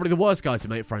 So probably the worst guy to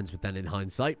make friends with then in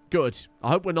hindsight. Good. I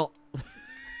hope we're not...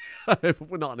 I hope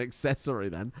we're not an accessory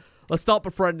then. Let's start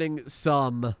befriending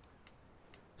some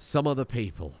other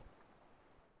people.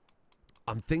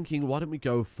 I'm thinking, why don't we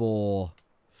go for...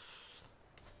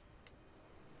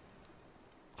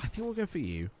 I think we'll go for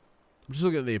you. I'm just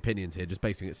looking at the opinions here, just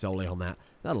basing it solely on that.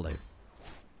 That'll do.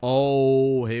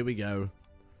 Oh, here we go.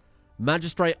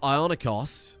 Magistrate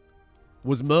Ionikos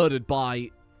was murdered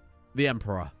by the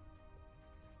Emperor.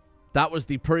 That was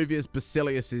the previous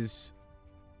Basilius's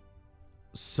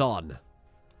son.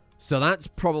 So that's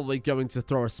probably going to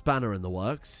throw a spanner in the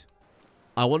works.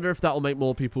 I wonder if that will make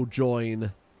more people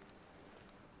join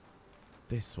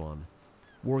this one.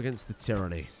 War against the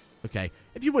tyranny. Okay.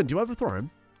 If you win, do you overthrow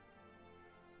him?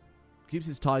 Keeps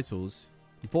his titles.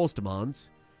 Enforce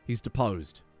demands. He's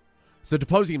deposed. So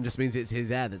deposing him just means it's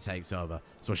his heir that takes over.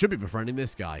 So I should be befriending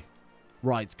this guy.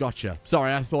 Right, gotcha.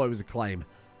 Sorry, I thought it was a claim.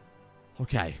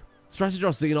 Okay.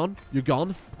 Strategos Xenon, you're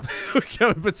gone. We're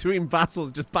going between battles,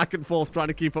 just back and forth, trying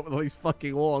to keep up with all these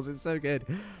fucking wars. It's so good.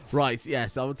 Right,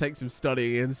 yes, I will take some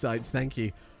studying insights. Thank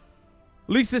you. At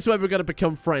least this way we're going to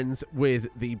become friends with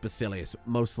the Basilius,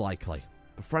 most likely.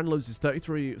 A friend loses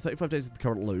 35 days of the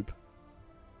current loop.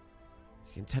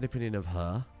 You can take opinion of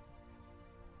her.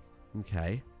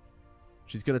 Okay.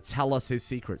 She's going to tell us his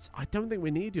secrets. I don't think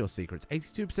we need your secrets.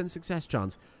 82% success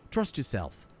chance. Trust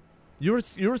yourself. You're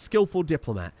a skillful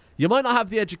diplomat. You might not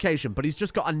have the education, but he's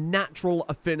just got a natural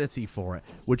affinity for it,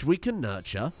 which we can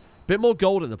nurture. Bit more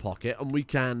gold in the pocket, and we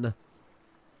can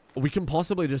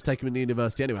possibly just take him in the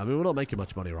university anyway. I mean, we're not making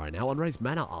much money right now. Unraised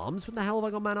man-at-arms? Where the hell have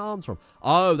I got man-at-arms from?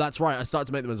 Oh, that's right. I started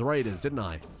to make them as raiders, didn't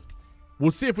I?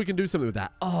 We'll see if we can do something with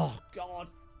that. Oh, God.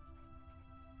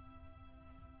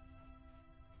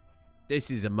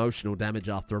 This is emotional damage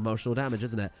after emotional damage,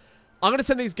 isn't it? I'm going to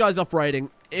send these guys off raiding.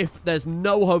 If there's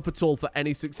no hope at all for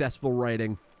any successful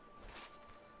raiding,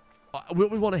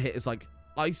 what we want to hit is like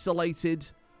isolated,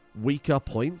 weaker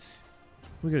points.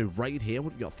 We're going to raid here.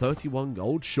 What, we got 31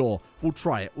 gold? Sure. We'll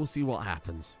try it. We'll see what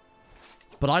happens.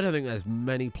 But I don't think there's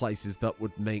many places that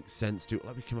would make sense to...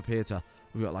 Let me come up here to...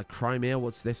 We've got like Crimea.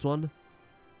 What's this one?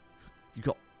 You've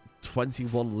got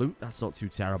 21 loot. That's not too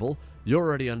terrible. You're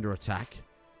already under attack.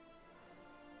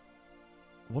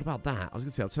 What about that? I was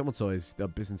going to say, Automato is the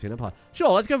Byzantine Empire. Sure,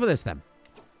 let's go for this then.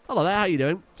 Hello there, how you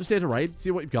doing? Just here to raid, see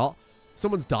what you've got.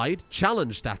 Someone's died.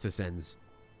 Challenge status ends.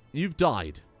 You've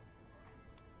died.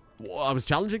 I was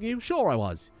challenging you? Sure I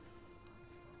was.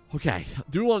 Okay,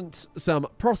 do we want some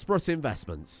prosperous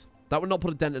investments? That would not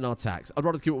put a dent in our tax. I'd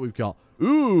rather keep what we've got.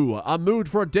 Ooh, a mood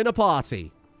for a dinner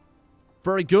party.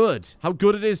 Very good. How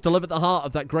good it is to live at the heart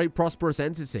of that great prosperous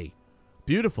entity.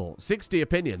 Beautiful. 60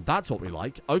 opinion. That's what we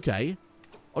like. Okay.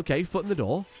 Okay, foot in the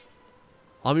door.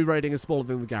 Army raiding is smaller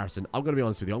than the garrison. I'm going to be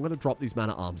honest with you. I'm going to drop these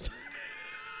man-at-arms.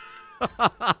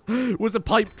 It was a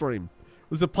pipe dream. It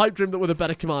was a pipe dream that with a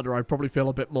better commander, I'd probably feel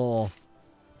a bit more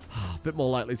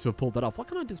likely to have pulled that off. Why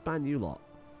can't I disband you lot?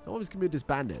 No one's going to be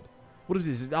disbanded. What is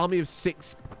this? An army of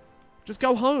 6? Just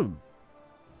go home.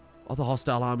 Other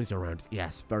hostile armies around.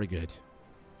 Yes, very good.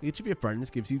 Each of your friends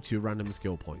gives you 2 random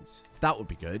skill points. That would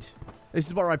be good. This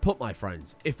is where I put my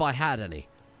friends, if I had any.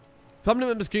 Family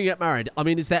members can get married. I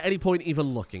mean, is there any point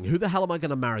even looking? Who the hell am I going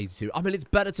to marry to? I mean, it's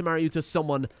better to marry you to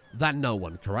someone than no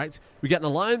one, correct? We get an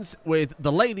alliance with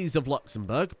the ladies of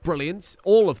Luxembourg. Brilliant.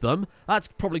 All of them. That's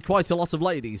probably quite a lot of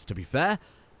ladies, to be fair.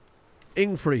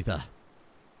 Ingfrieda.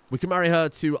 We can marry her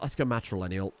to... Let's go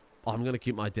matrilineal. Oh, I'm going to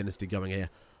keep my dynasty going here.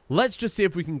 Let's just see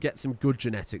if we can get some good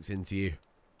genetics into you.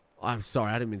 I'm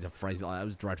sorry, I didn't mean to phrase it like that. That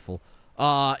was dreadful.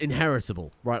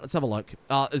 Inheritable. Right, let's have a look.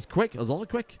 As quick. As all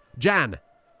quick. Jan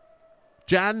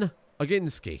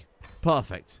Oginski.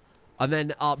 Perfect. And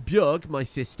then Björg, my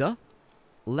sister.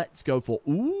 Let's go for...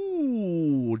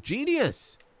 Ooh,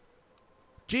 genius.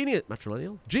 Genius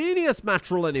matrilineal. Genius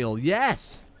matrilineal,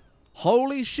 yes.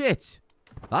 Holy shit.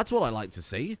 That's what I like to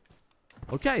see.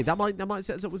 Okay, that might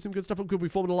set us up with some good stuff. I'm good. We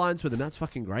formed an alliance with him. That's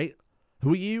fucking great.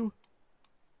 Who are you?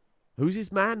 Who's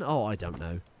this man? Oh, I don't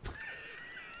know.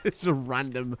 It's a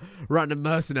random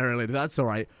mercenary leader. That's all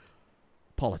right.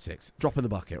 Politics. Drop in the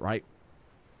bucket, right?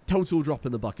 Total drop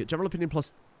in the bucket. General opinion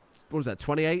plus, what was that,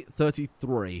 28?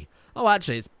 33. Oh,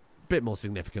 actually, it's a bit more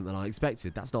significant than I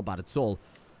expected. That's not bad at all.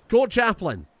 Court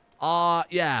chaplain.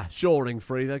 Yeah, sure, ring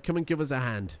free. They come and give us a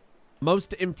hand.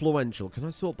 Most influential. Can I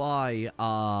sort by,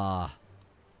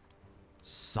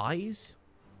 size?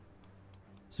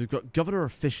 So we've got governor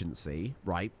efficiency,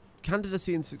 right?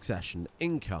 Candidacy and succession.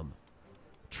 Income.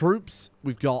 Troops.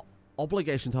 We've got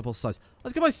obligation type or size.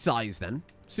 Let's go by size then.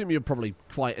 Assume you're probably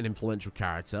quite an influential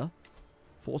character.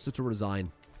 Force her to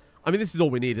resign. I mean, this is all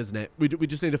we need, isn't it? We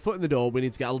just need a foot in the door. We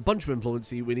need to get a bunch of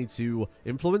influency. We need to...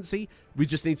 Influency? We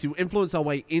just need to influence our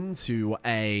way into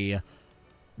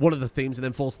one of the themes and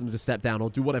then force them to step down or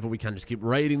do whatever we can. Just keep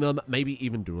raiding them. Maybe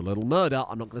even do a little murder.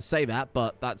 I'm not going to say that,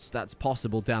 but that's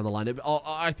possible down the line.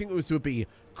 I think this would be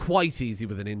quite easy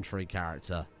with an intrigue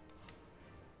character.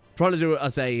 Trying to do it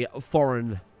as a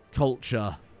foreign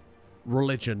culture,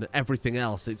 religion, everything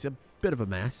else. It's a bit of a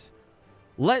mess.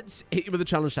 Let's hit you with the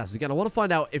challenge stats. Again, I want to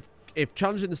find out if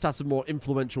challenging the stats of more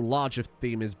influential, larger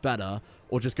theme is better,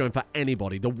 or just going for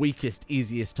anybody, the weakest,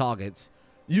 easiest targets.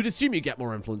 You'd assume you get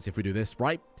more influence if we do this,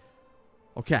 right?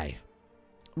 Okay.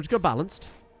 I'm just going balanced.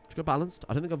 Just go balanced.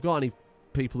 I don't think I've got any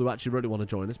people who actually really want to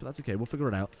join us, but that's okay. We'll figure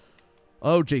it out.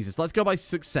 Oh, Jesus. Let's go by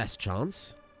success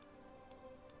chance.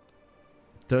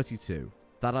 32.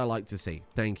 That I like to see.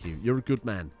 Thank you. You're a good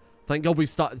man. Thank God we've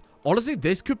started... Honestly,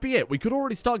 this could be it. We could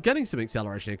already start getting some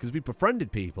acceleration here because we've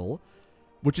befriended people,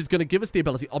 which is going to give us the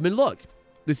ability... I mean, look.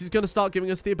 This is going to start giving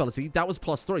us the ability. That was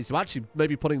 +3. So actually,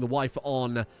 maybe putting the wife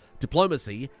on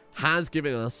diplomacy has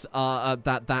given us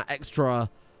that extra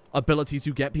ability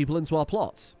to get people into our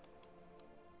plots.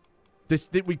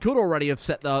 We could already have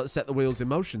set the wheels in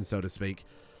motion, so to speak.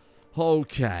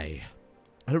 Okay.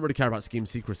 I don't really care about scheme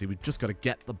secrecy. We've just got to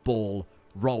get the ball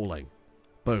rolling.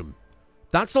 Boom.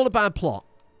 That's not a bad plot.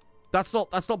 That's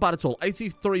not bad at all.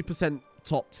 83%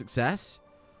 top success.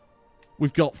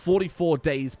 We've got 44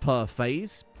 days per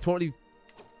phase. 20...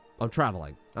 I'm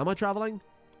traveling. Am I traveling?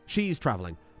 She's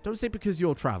traveling. Don't say because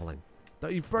you're traveling.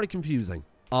 You're very confusing.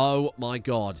 Oh my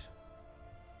God.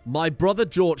 My brother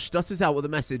George stutters out with a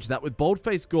message that with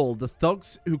bold-faced gall, the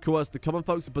thugs who coerced the common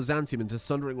folks of Byzantium into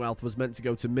sundering wealth was meant to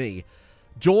go to me.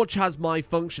 George has my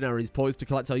functionaries poised to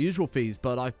collect our usual fees,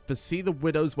 but I foresee the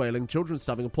widows wailing, children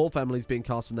starving, and poor families being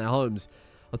cast from their homes.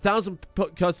 1,000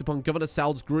 put curse upon Governor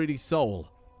Saud's greedy soul.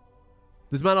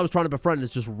 This man I was trying to befriend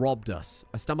has just robbed us.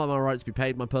 I stand by my right to be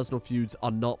paid. My personal feuds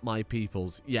are not my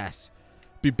people's. Yes.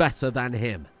 Be better than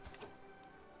him.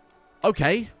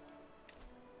 Okay.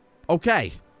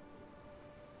 Okay.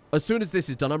 As soon as this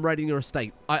is done, I'm raiding your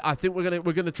estate. I think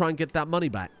we're gonna try and get that money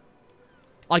back.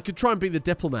 I could try and be the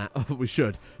diplomat. Oh, we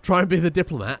should. Try and be the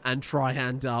diplomat and try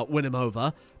and win him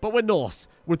over. But we're Norse.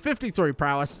 With 53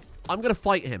 prowess, I'm going to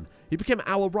fight him. He became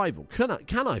our rival. Can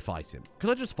I fight him? Can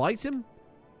I just fight him?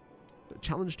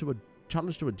 Challenge to a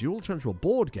duel? Challenge to a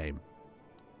board game?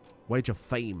 Wage of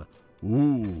fame.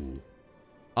 Ooh.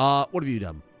 What have you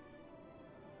done?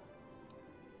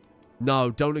 No,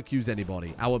 don't accuse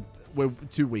anybody. We're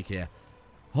too weak here.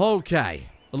 Okay.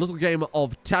 A little game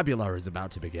of tabula is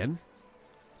about to begin.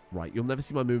 Right, you'll never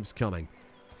see my moves coming.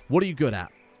 What are you good at?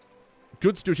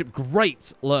 Good stewardship.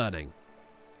 Great learning.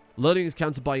 Learning is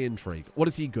countered by intrigue. What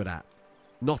is he good at?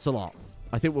 Not a lot.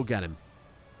 I think we'll get him.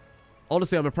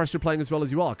 Honestly, I'm impressed you're playing as well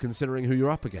as you are, considering who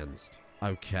you're up against.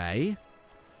 Okay.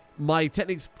 My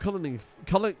techniques cunningly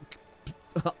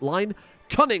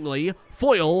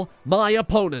foil my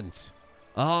opponent.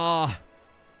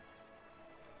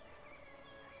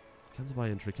 Counter by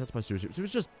entry, counter by stewardship. So it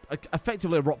was just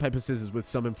effectively a rock, paper, scissors with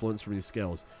some influence from your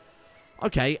skills.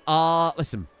 Okay,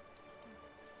 listen.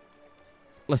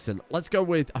 Listen, let's go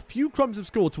with a few crumbs of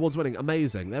score towards winning.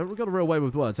 Amazing. They've got a real way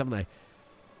with words, haven't they?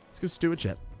 Let's go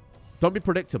stewardship. Don't be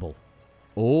predictable.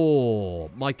 Oh,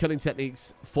 my cunning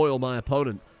techniques foil my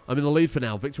opponent. I'm in the lead for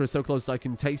now. Victory is so close that I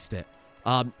can taste it.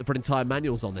 For entire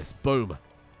manuals on this. Boom.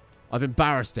 I've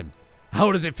embarrassed him.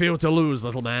 How does it feel to lose,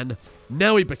 little man?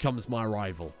 Now he becomes my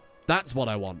rival. That's what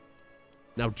I want.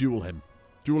 Now duel him.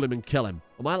 Duel him and kill him.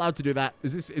 Am I allowed to do that?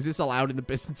 Is this allowed in the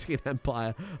Byzantine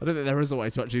Empire? I don't think there is a way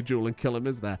to actually duel and kill him,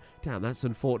 is there? Damn, that's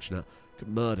unfortunate. Could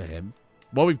murder him.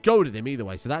 Well, we've goaded him either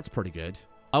way, so that's pretty good.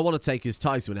 I want to take his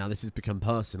title now. This has become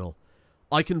personal.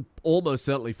 I can almost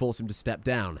certainly force him to step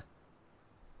down.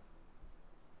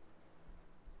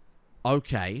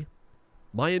 Okay.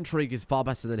 My intrigue is far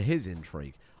better than his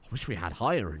intrigue. I wish we had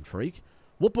higher intrigue.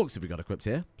 What books have we got equipped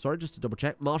here? Sorry, just to double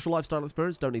check. Martial lifestyle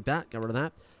experience. Don't need that. Get rid of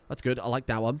that. That's good. I like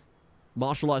that one.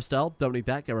 Martial lifestyle. Don't need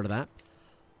that. Get rid of that.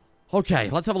 Okay,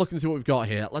 let's have a look and see what we've got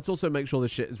here. Let's also make sure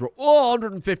this shit is... Oh,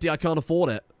 150. I can't afford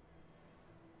it.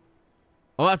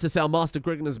 I'll have to sell Master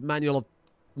Grigner's Manual of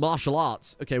Martial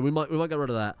Arts. Okay, we might get rid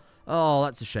of that. Oh,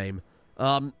 that's a shame.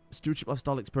 Stewardship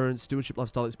lifestyle experience. Stewardship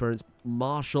lifestyle experience.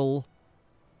 Martial...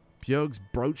 Bjerg's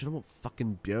brooch. I don't want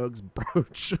fucking Bjerg's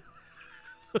brooch.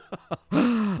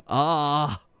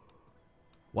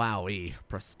 Wowie.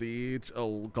 Prestige.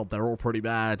 Oh, God, they're all pretty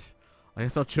bad. I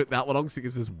guess I'll chuck that one on because it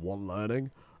gives us 1 learning.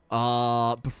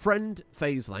 Befriend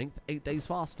phase length. 8 days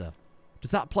faster. Does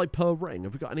that apply per ring?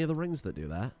 Have we got any other rings that do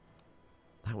that?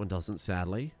 That one doesn't,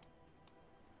 sadly.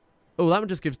 Oh, that one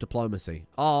just gives diplomacy.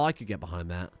 Oh, I could get behind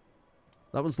that.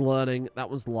 That one's learning. That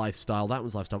one's lifestyle. That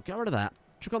one's lifestyle. Get rid of that.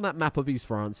 Check on that map of East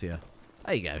Francia.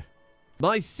 There you go.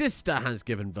 My sister has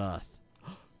given birth.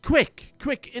 Quick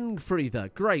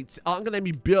Ingfrieder. Great. I'm going to name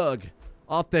you Bjerg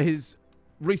after his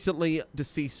recently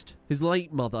deceased, his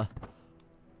late mother.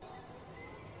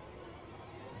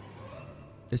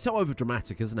 It's so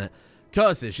overdramatic, isn't it?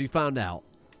 Curses, she found out.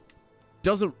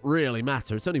 Doesn't really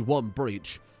matter. It's only 1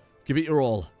 breach. Give it your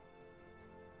all.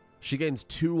 She gains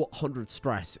 200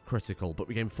 stress critical, but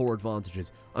we gain 4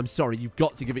 advantages. I'm sorry, you've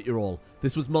got to give it your all.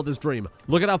 This was Mother's dream.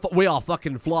 Look at how we are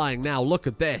fucking flying now. Look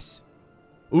at this.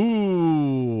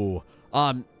 Ooh.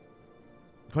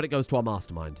 Credit goes to our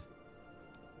mastermind.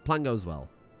 Plan goes well.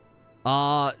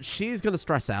 She's going to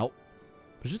stress out.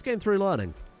 But she's getting 3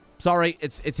 learning. Sorry,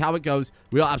 it's how it goes.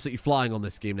 We are absolutely flying on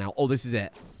this scheme now. Oh, this is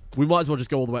it. We might as well just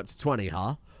go all the way up to 20,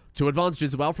 huh? 2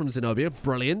 advantages as well from Zenobia.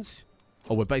 Brilliant.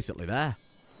 Oh, we're basically there.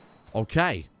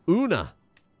 Okay. Una.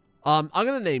 I'm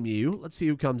going to name you. Let's see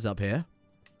who comes up here.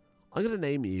 I'm going to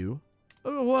name you.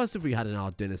 Oh, who else have we had in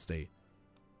our dynasty?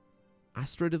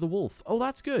 Astrid of the Wolf. Oh,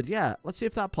 that's good. Yeah. Let's see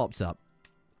if that pops up.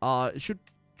 I was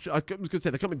going to say,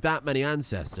 there can't be that many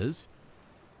ancestors.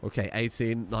 Okay.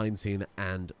 18, 19,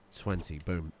 and 20.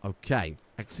 Boom. Okay.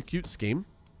 Execute scheme.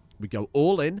 We go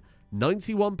all in.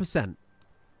 91%.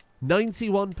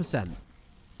 91%.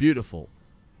 Beautiful.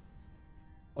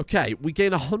 Okay, we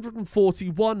gain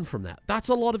 141 from that. That's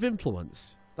a lot of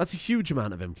influence. That's a huge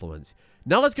amount of influence.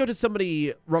 Now let's go to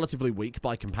somebody relatively weak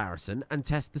by comparison and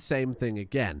test the same thing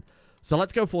again. So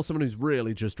let's go for someone who's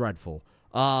really just dreadful.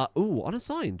 Ooh,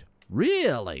 unassigned.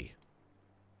 Really?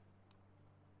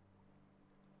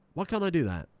 Why can't I do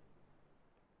that?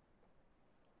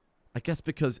 I guess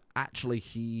because actually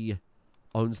he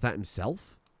owns that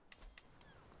himself?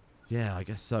 Yeah, I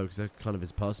guess so, because they're kind of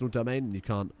his personal domain and you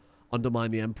can't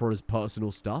undermine the Emperor's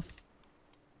personal stuff.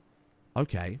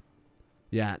 Okay.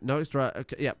 Yeah, no extra...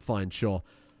 Okay, yeah, fine, sure.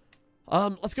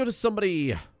 Let's go to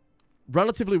somebody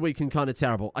relatively weak and kind of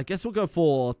terrible. I guess we'll go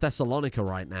for Thessalonica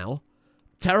right now.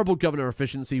 Terrible governor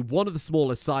efficiency, one of the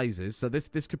smallest sizes, so this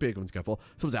could be a good one to go for.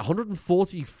 So was it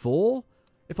 144,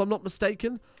 if I'm not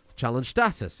mistaken? Challenge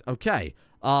status. Okay.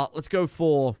 Let's go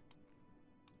for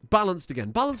balanced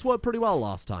again. Balanced worked pretty well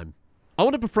last time. I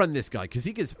want to befriend this guy because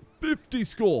he gets 50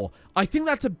 score. I think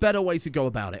that's a better way to go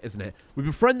about it, isn't it? We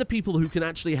befriend the people who can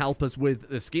actually help us with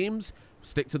the schemes.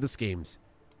 Stick to the schemes.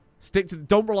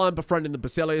 Don't rely on befriending the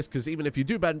Basilius, because even if you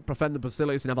do befriend the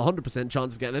Basilius and have a 100%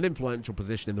 chance of getting an influential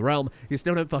position in the realm, you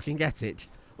still don't fucking get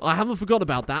it. I haven't forgot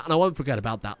about that, and I won't forget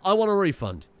about that. I want a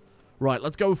refund. Right,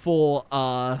 let's go for,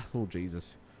 oh,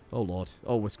 Jesus. Oh, Lord.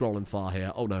 Oh, we're scrolling far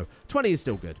here. Oh, no. 20 is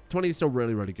still good. 20 is still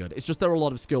really, really good. It's just there are a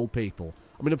lot of skilled people.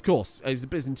 I mean, of course, it's the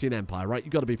Byzantine Empire, right?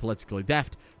 You've got to be politically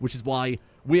deft, which is why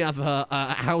we have a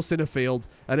house in a field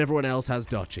and everyone else has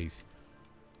duchies.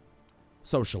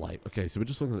 Socialite. Okay, so we're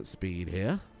just looking at speed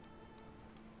here.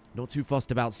 Not too fussed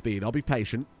about speed. I'll be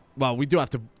patient. Well, we do have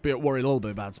to worry a little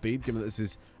bit about speed, given that this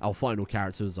is our final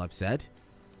character, as I've said.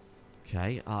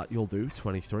 Okay, you'll do.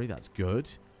 23, that's good.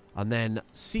 And then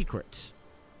secret.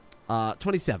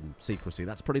 27, secrecy.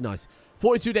 That's pretty nice.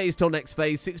 42 days till next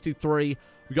phase. 63.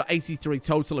 We've got 83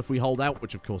 total if we hold out,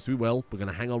 which of course we will. We're going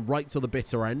to hang on right till the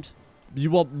bitter end.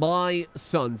 You want my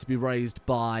son to be raised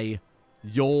by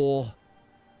your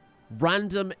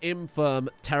random, infirm,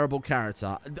 terrible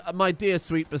character. My dear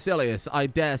sweet Basilius, I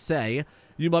dare say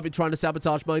you might be trying to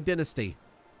sabotage my dynasty.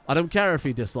 I don't care if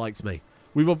he dislikes me.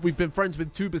 We've been friends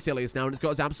with 2 Basilius now, and it's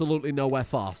got us absolutely nowhere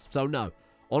fast. So no.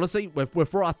 Honestly, we're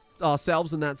for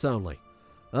ourselves, and that's only.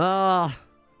 I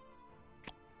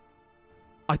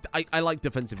like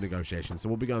defensive negotiations, so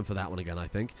we'll be going for that one again, I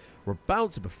think. We're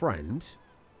about to befriend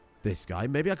this guy.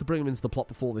 Maybe I could bring him into the plot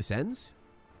before this ends.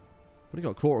 We've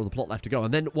only got a quarter of the plot left to go.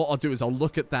 And then what I'll do is I'll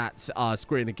look at that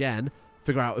screen again,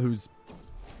 Figure out who's...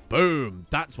 Boom.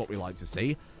 That's what we like to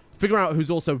see. Figure out who's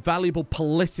also valuable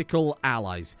political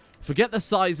allies. Forget the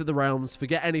size of the realms.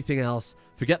 Forget anything else.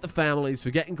 Forget the families.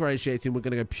 Forget ingratiating. We're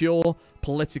going to go pure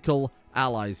political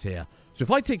allies here. So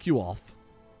if I take you off,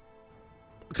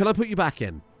 can I put you back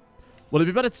in? Well,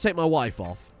 it'd be better to take my wife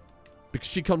off because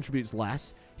she contributes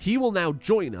less. He will now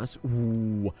join us.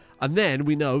 Ooh. And then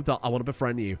we know that I want to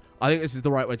befriend you. I think this is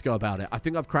the right way to go about it. I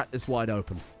think I've cracked this wide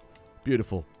open.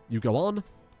 Beautiful. You go on.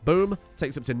 Boom.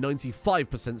 Takes up to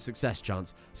 95% success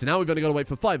chance. So now we've only got to wait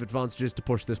for 5 advantages to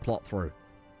push this plot through.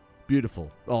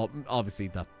 Beautiful. Oh, obviously,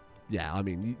 yeah, I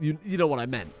mean, you know what I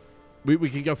meant. We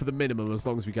can go for the minimum as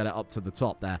long as we get it up to the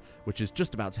top there, which is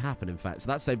just about to happen, in fact. So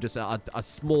that saved us a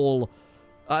small...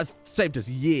 saved us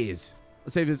years.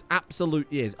 It saved us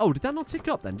absolute years. Oh, did that not tick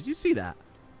up then? Did you see that?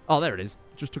 Oh, there it is.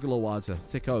 Just took a little while to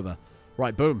tick over.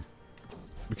 Right, boom.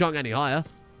 We can't get any higher.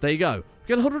 There you go. We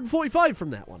get 145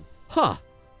 from that one. Huh.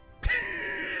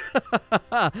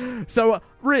 So,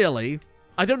 really,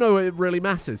 I don't know if it really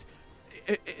matters.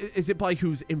 Is it by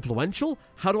who's influential?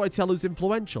 How do I tell who's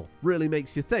influential? Really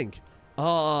makes you think.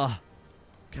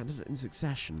 Candidate in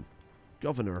succession.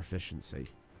 Governor efficiency.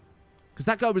 Because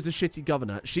that guy was a shitty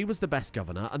governor. She was the best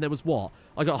governor. And there was what?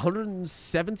 I got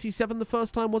 177 the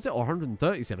first time, was it? Or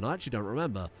 137? I actually don't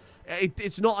remember.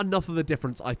 It's not enough of a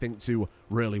difference, I think, to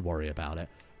really worry about it.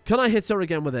 Can I hit her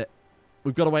again with it?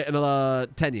 We've got to wait another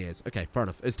 10 years. Okay, fair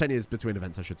enough. It's 10 years between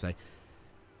events, I should say.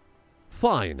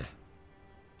 Fine.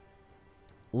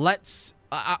 Let's...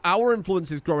 our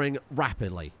influence is growing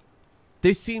rapidly.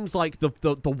 This seems like the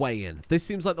way in. This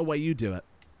seems like the way you do it.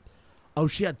 Oh,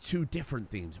 she had 2 different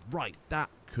themes. Right, that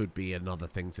could be another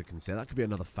thing to consider. That could be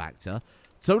another factor.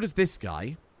 So does this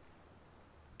guy.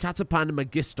 Catapan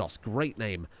Magistos. Great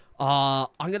name. I'm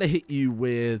going to hit you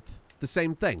with the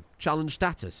same thing. Challenge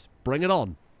status. Bring it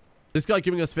on. This guy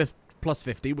giving us plus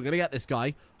 50. We're going to get this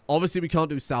guy. Obviously, we can't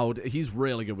do Saud. He's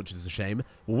really good, which is a shame.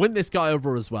 We'll win this guy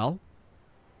over as well.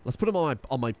 Let's put him on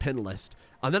my pin list.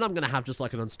 And then I'm going to have just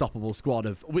like an unstoppable squad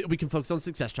of... We can focus on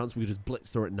success chance. We can just blitz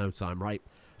through it in no time, right?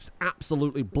 Just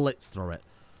absolutely blitz through it.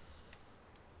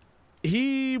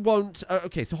 He won't...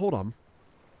 okay, so hold on.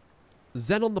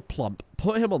 Zen on the Plump.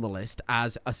 Put him on the list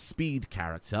as a speed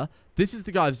character. This is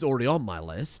the guy that's already on my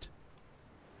list.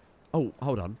 Oh,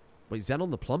 hold on. Wait, Zen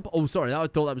on the Plump? Oh, sorry. I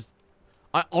thought that was...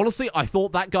 honestly, I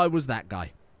thought that guy was that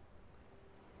guy.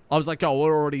 I was like, oh,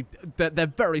 we're already... They're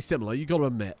very similar. You got to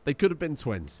admit. They could have been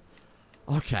twins.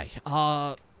 Okay.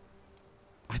 I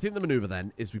think the maneuver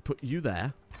then is we put you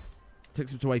there.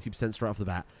 Takes up to 80% straight off the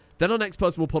bat. Then our next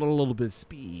person will put on a little bit of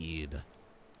speed.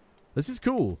 This is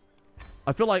cool.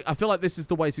 I feel like this is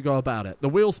the way to go about it. The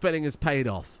wheel spinning has paid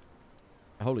off.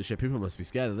 Holy shit, people must be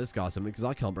scared of this guy or something because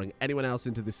I can't bring anyone else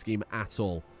into this scheme at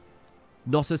all.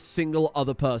 Not a single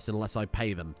other person unless I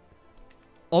pay them.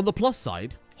 On the plus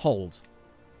side, hold.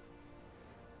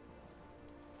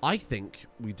 I think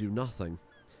we do nothing.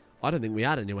 I don't think we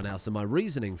add anyone else, and my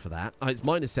reasoning for that... it's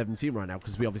minus 17 right now,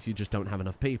 because we obviously just don't have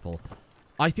enough people.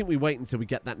 I think we wait until we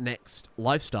get that next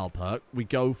lifestyle perk. We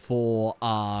go for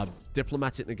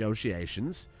diplomatic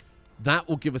negotiations. That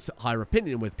will give us higher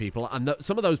opinion with people, and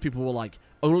some of those people were like,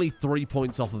 only 3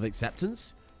 points off of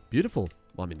acceptance. Beautiful.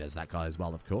 Well, I mean, there's that guy as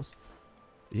well, of course.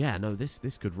 Yeah, no, this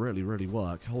could really, really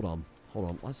work. Hold on.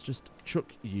 Let's just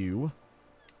chuck you...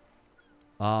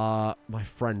 my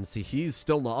friend, see, he's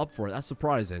still not up for it. That's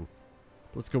surprising.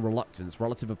 Let's go reluctance.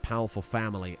 Relative of powerful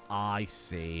family. I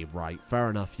see. Right. Fair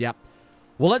enough. Yep.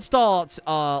 Well, let's start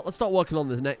working on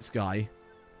the next guy.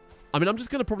 I mean, I'm just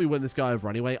going to probably win this guy over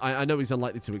anyway. I know he's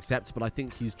unlikely to accept, but I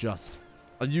think he's just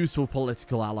a useful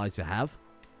political ally to have.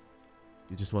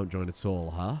 You just won't join at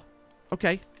all, huh?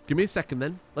 Okay. Give me a second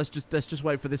then. Let's just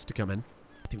wait for this to come in.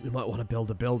 I think we might want to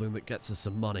build a building that gets us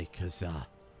some money, because,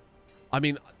 I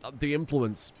mean, the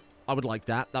influence, I would like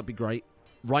that. That'd be great.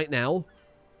 Right now,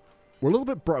 we're a little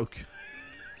bit broke.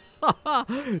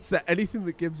 Is there anything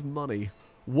that gives money?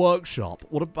 Workshop.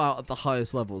 What about at the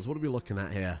highest levels? What are we looking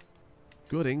at here?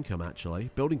 Good income,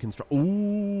 actually. Building construct.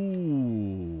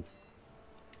 Ooh.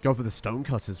 Go for the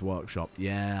Stonecutters Workshop.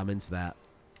 Yeah, I'm into that.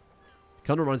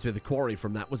 Kind of reminds me of the Quarry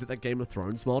from that. Was it that Game of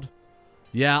Thrones mod?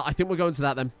 Yeah, I think we're going to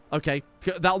that then. Okay.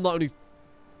 That'll not only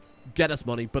get us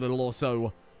money, but it'll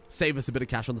also... save us a bit of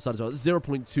cash on the side as well.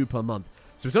 0.2 per month.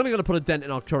 So it's only going to put a dent in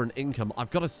our current income.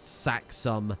 I've got to sack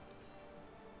some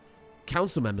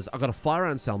council members. I've got to fire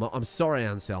Anselmo. I'm sorry,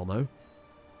 Anselmo.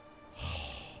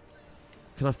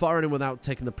 Can I fire him without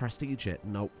taking the prestige hit?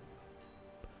 Nope.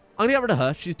 I'm going to get rid of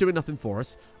her. She's doing nothing for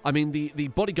us. I mean, the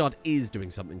bodyguard is doing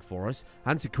something for us.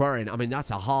 Antiquarian, I mean,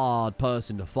 that's a hard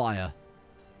person to fire.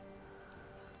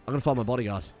 I'm going to fire my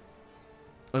bodyguard.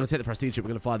 I'm going to take the prestige ship. We're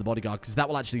going to fire the bodyguard because that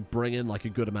will actually bring in like a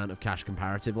good amount of cash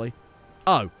comparatively.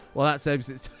 Oh, well, that saves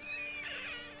it.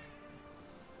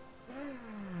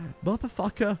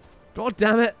 Motherfucker. God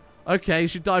damn it. Okay,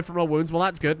 she died from her wounds. Well,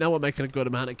 that's good. Now we're making a good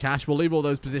amount of cash. We'll leave all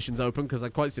those positions open because I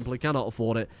quite simply cannot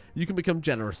afford it. You can become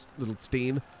generous, little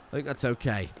Steen. I think that's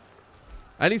okay.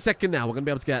 Any second now, we're going to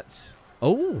be able to get...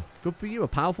 Oh, good for you. A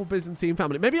powerful Byzantine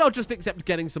family. Maybe I'll just accept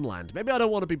getting some land. Maybe I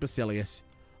don't want to be Basilius.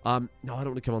 No, I don't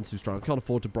want to come on too strong. I can't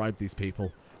afford to bribe these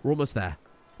people. We're almost there.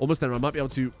 Almost there. I might be able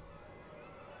to...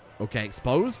 Okay,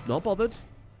 exposed. Not bothered.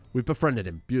 We've befriended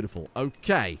him. Beautiful.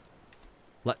 Okay.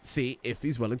 Let's see if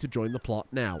he's willing to join the plot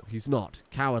now. He's not.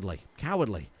 Cowardly.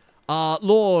 Cowardly.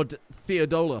 Lord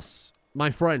Theodolus, my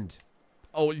friend.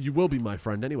 Oh, you will be my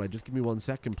friend anyway. Just give me 1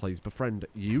 second, please. Befriend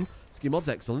you. Ski mod's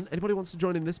excellent. Anybody wants to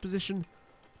join in this position?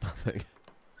 Nothing.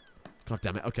 God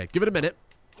damn it. Okay, give it a minute.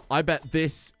 I bet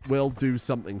this will do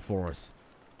something for us.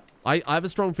 I have a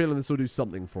strong feeling this will do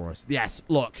something for us. Yes,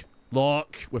 look.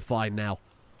 Look. We're fine now.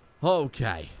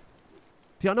 Okay.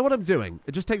 See, I know what I'm doing.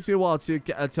 It just takes me a while to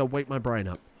get to wake my brain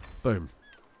up. Boom.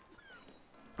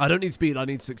 I don't need speed. I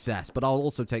need success. But I'll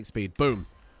also take speed. Boom.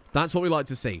 That's what we like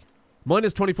to see.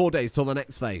 Minus 24 days till the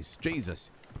next phase.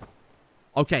 Jesus.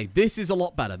 Okay, this is a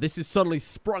lot better. This is suddenly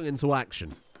sprung into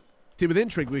action. See, with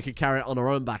Intrigue, we could carry it on our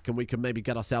own back and we can maybe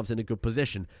get ourselves in a good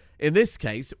position. In this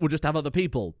case, we'll just have other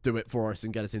people do it for us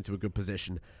and get us into a good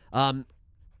position.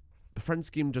 The friend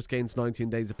scheme just gains 19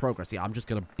 days of progress. Yeah, I'm just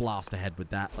going to blast ahead with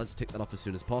that. Let's tick that off as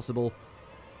soon as possible.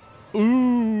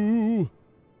 Ooh.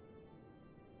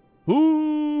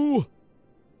 Ooh.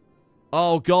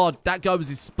 Oh, God. That guy was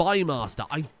his spy master.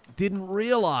 I didn't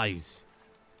realize.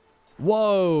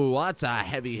 Whoa. That's a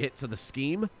heavy hit to the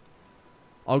scheme.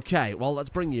 Okay. Well, let's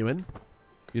bring you in.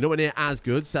 You're nowhere near as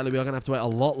good. Sadly, we are going to have to wait a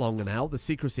lot longer now. The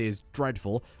secrecy is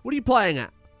dreadful. What are you playing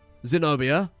at?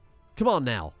 Zenobia? Come on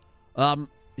now.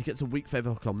 You get some weak favor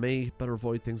hook on me. Better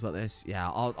avoid things like this. Yeah,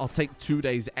 I'll take 2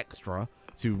 days extra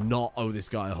to not owe this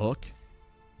guy a hook.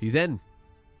 He's in.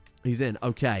 He's in.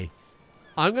 Okay.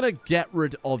 I'm going to get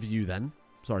rid of you then.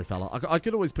 Sorry, fella. I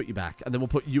could always put you back, and then we'll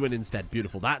put you in instead.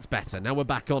 Beautiful. That's better. Now we're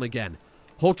back on again.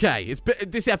 Okay.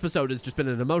 This episode has just been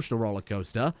an emotional roller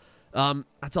coaster.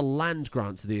 That's a land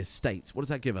grant to the estate. What does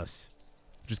that give us?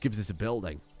 It just gives us a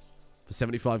building. For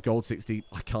 75 gold, 60.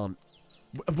 I can't.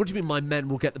 What do you mean my men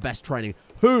will get the best training?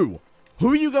 Who?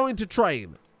 Who are you going to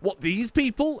train? What, these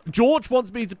people? George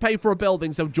wants me to pay for a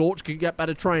building so George can get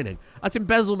better training. That's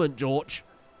embezzlement, George.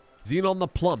 Xenon the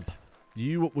Plump.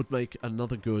 You would make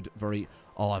another good, very...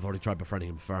 Oh, I've already tried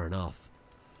befriending him. Fair enough.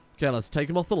 Okay, let's take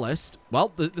him off the list.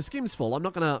 Well, the scheme's full. I'm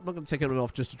not gonna take anyone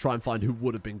off just to try and find who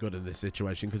would have been good in this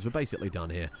situation because we're basically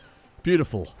done here.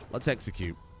 Beautiful. Let's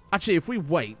execute. Actually, if we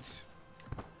wait...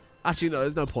 Actually, no,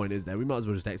 there's no point, is there? We might as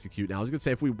well just execute now. I was going to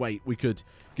say, if we wait, we could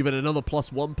give it another plus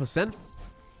 1%.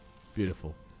 Beautiful.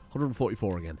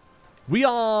 144 again. We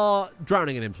are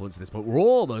drowning in influence at this point. We're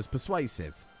almost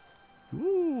persuasive.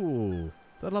 Ooh.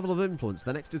 3rd level of influence.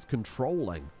 The next is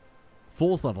controlling.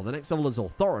 4th level. The next level is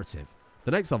authoritative. The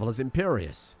next level is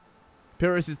imperious.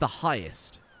 Imperious is the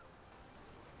highest.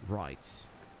 Right.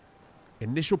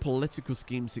 Initial political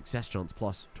scheme success chance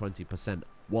plus 20%.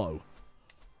 Whoa.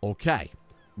 Okay.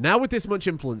 Now with this much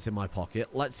influence in my pocket,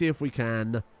 let's see if we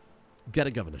can get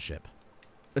a governorship.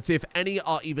 Let's see if any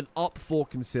are even up for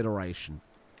consideration.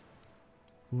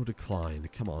 Ooh, decline.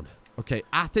 Come on. Okay,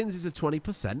 Athens is a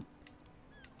 20%.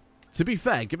 To be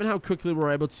fair, given how quickly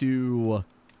we're able to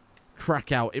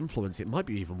crack out influence, it might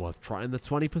be even worth trying the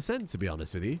 20%, to be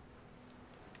honest with you.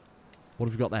 What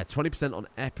have we got there? 20% on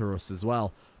Epirus as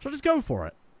well. Should I just go for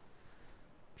it?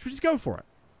 Should we just go for it?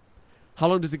 How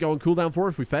long does it go on cooldown for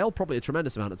if we fail? Probably a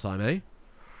tremendous amount of time, eh?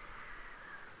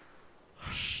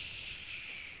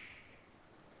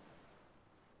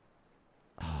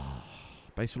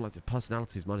 Base elected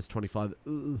personalities minus 25.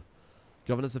 Ugh.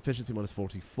 Governor's efficiency minus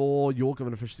 44. Your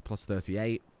governor efficiency plus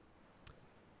 38.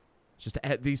 Just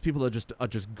these people are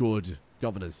just good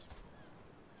governors.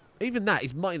 Even that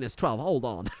is minus 12. Hold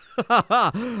on.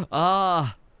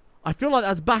 I feel like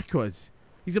that's backwards.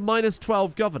 He's a minus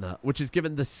 12 governor, which is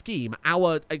given the scheme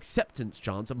our acceptance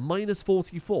chance of minus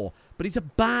 44. But he's a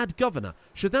bad governor.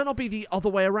 Should that not be the other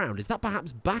way around? Is that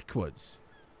perhaps backwards?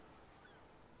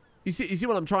 You see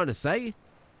what I'm trying to say?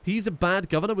 He's a bad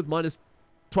governor with minus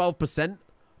 12%.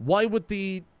 Why would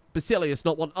the Basilius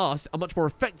not want us, a much more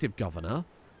effective governor,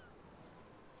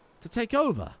 to take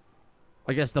over?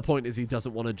 I guess the point is he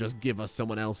doesn't want to just give us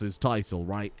someone else's title,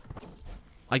 right?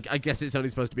 I guess it's only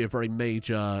supposed to be a very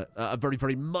major, a very,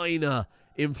 very minor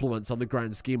influence on the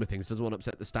grand scheme of things. Doesn't want to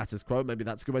upset the status quo. Maybe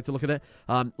that's a good way to look at it.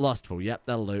 Lustful. Yep,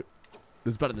 that'll do.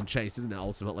 It's better than Chase, isn't it,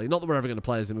 ultimately? Not that we're ever going to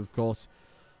play as him, of course.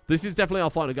 This is definitely our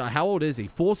final guy. How old is he?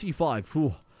 45.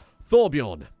 Ooh.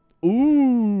 Thorbjorn.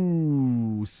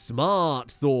 Ooh, smart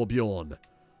Thorbjorn.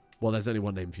 Well, there's only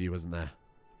one name for you, isn't there?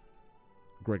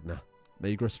 Grigna.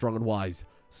 Magra, strong and wise.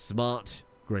 Smart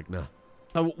Grigna.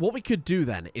 So what we could do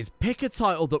then is pick a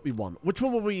title that we want. Which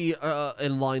one were we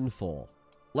in line for?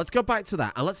 Let's go back to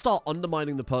that and let's start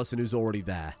undermining the person who's already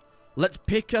there. Let's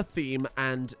pick a theme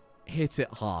and hit it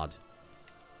hard.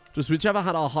 Just whichever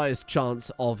had our highest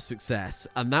chance of success.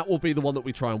 And that will be the one that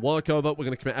we try and work over. We're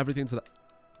going to commit everything to that.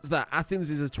 So that Athens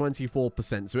is a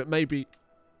 24%. So it may be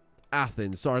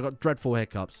Athens. Sorry, I got dreadful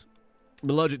hiccups. I'm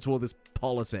allergic to all this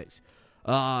politics.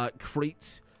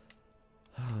 Crete.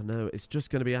 Oh, no, it's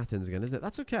just going to be Athens again, isn't it?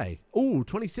 That's okay. Ooh,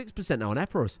 26% now on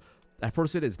Epirus.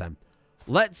 Epirus it is then.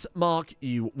 Let's mark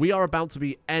you. We are about to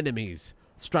be enemies.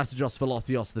 Strategos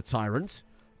Philothios the Tyrant.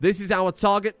 This is our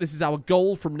target. This is our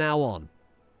goal from now on.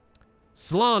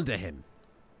 Slander him.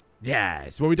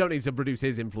 Yes. Well, we don't need to reduce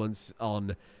his influence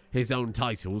on his own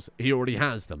titles. He already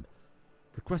has them.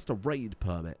 Request a raid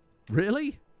permit.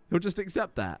 Really? He'll just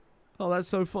accept that. Oh, that's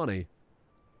so funny.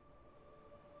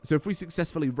 So if we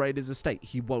successfully raid his estate,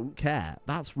 he won't care.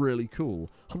 That's really cool.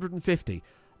 150.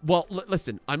 Well,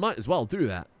 listen, I might as well do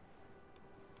that.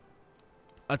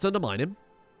 Let's undermine him.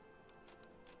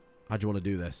 How do you want to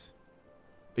do this?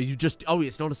 You just... Oh,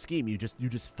 it's not a scheme. You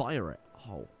just fire it.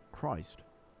 Oh, Christ.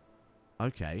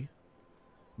 Okay.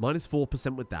 Minus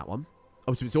 4% with that one.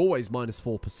 Oh, so it's always minus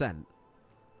 4%.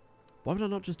 Why would I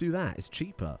not just do that? It's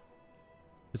cheaper.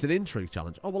 It's an intrigue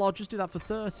challenge. Oh, well, I'll just do that for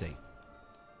 30.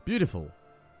 Beautiful.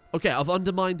 Okay, I've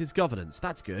undermined his governance.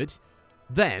 That's good.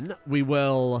 Then we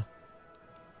will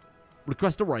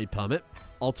request a raid permit.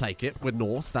 I'll take it. We're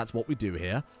Norse. That's what we do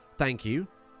here. Thank you.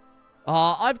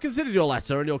 I've considered your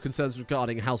letter and your concerns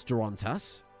regarding House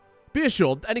Durantas. Be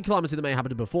assured, any calamity that may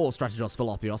happen before Strategos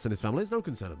Philothios and his family is no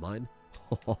concern of mine.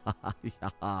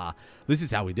 This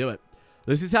is how we do it.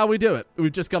 This is how we do it.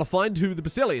 We've just got to find who the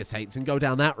Basilius hates and go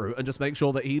down that route and just make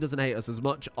sure that he doesn't hate us as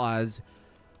much as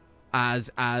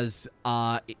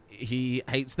he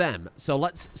hates them. So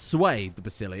let's sway the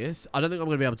Basilius. I don't think I'm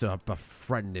going to be able to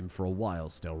befriend him for a while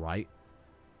still, right?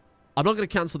 I'm not going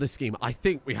to cancel this scheme. I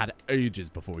think we had ages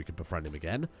before we could befriend him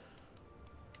again.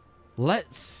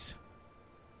 Let's...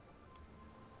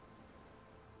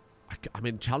 I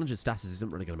mean, challenger status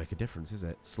isn't really going to make a difference, is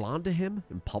it? Slander him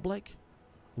in public?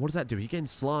 What does that do? He getting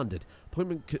slandered.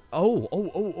 Appointment...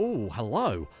 Oh,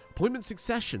 hello. Appointment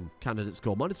succession candidate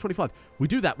score. Minus 25. We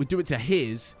do that. We do it to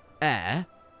his heir.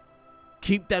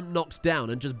 Keep them knocked down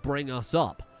and just bring us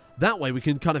up. That way we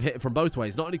can kind of hit it from both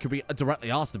ways. Not only could we directly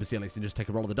ask the Basilius and just take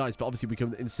a roll of the dice, but obviously we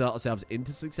can insert ourselves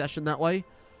into succession that way.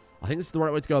 I think this is the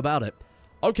right way to go about it.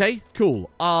 Okay,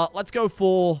 cool. Let's go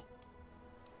for...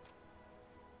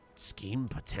 scheme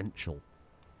potential.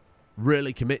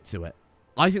 Really commit to it.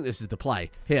 I think this is the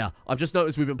play. Here, I've just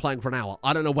noticed we've been playing for an hour.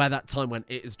 I don't know where that time went.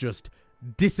 It has just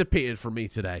disappeared from me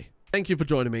today. Thank you for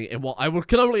joining me in what I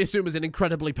can only assume is an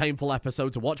incredibly painful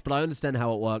episode to watch, but I understand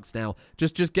how it works now.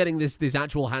 Just getting this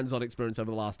actual hands-on experience over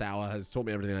the last hour has taught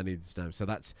me everything I needed to know. So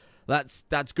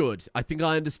that's good. I think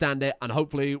I understand it, and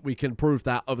hopefully we can prove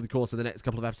that over the course of the next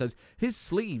couple of episodes. His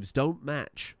sleeves don't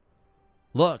match.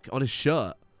 Look, on his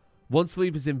shirt. One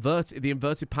sleeve is inverted, the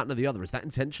inverted pattern of the other. Is that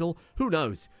intentional? Who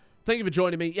knows? Thank you for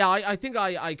joining me. Yeah, I think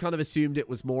I kind of assumed it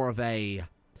was more of a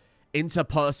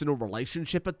interpersonal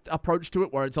relationship approach to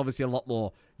it, where it's obviously a lot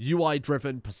more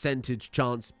UI-driven, percentage,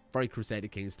 chance, very Crusader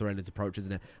Kings 3 in its approach,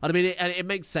 isn't it? And I mean, it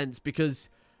makes sense because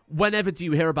whenever do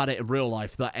you hear about it in real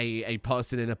life that a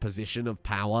person in a position of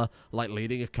power, like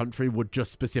leading a country, would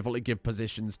just specifically give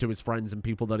positions to his friends and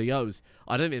people that he owes?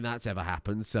 I don't think that's ever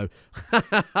happened, so...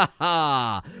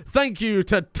 Thank you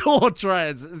to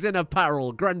Tortres,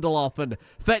 Zinapparel, Grendeloff,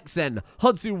 Fexen,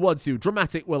 Hudsu Wudsu,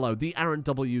 Dramatic Willow, the Aaron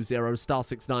W0, Star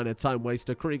 69er, Time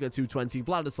Waster, Krieger 220,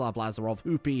 Vladislav Lazarov,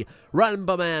 Hoopy,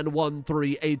 Ramberman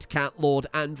 13, 8 Cat Lord,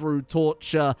 Andrew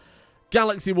Torture,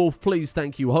 Galaxy Wolf, please,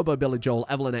 thank you. Hobo Billy Joel,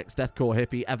 Evelyn X, Deathcore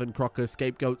Hippie, Evan Crocker,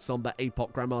 Scapegoat, Somber,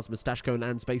 APOC, Grandma's Mustache Cone,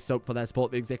 and Space Soap for their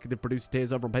support. The executive producer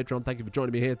Tears over on Patreon. Thank you for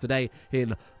joining me here today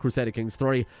in Crusader Kings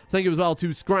 3. Thank you as well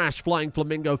to Scrash, Flying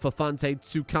Flamingo, Fafante,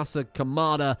 Tsukasa,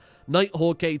 Kamada,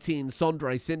 Nighthawk 18,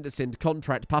 Sondre, Cindercind,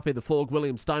 Contract, Papi the Forg,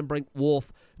 William Steinbrink,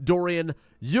 Worf, Dorian,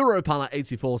 Europala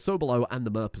 84, Sobolo, and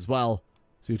the Merp as well.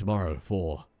 See you tomorrow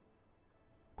for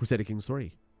Crusader Kings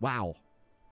 3. Wow.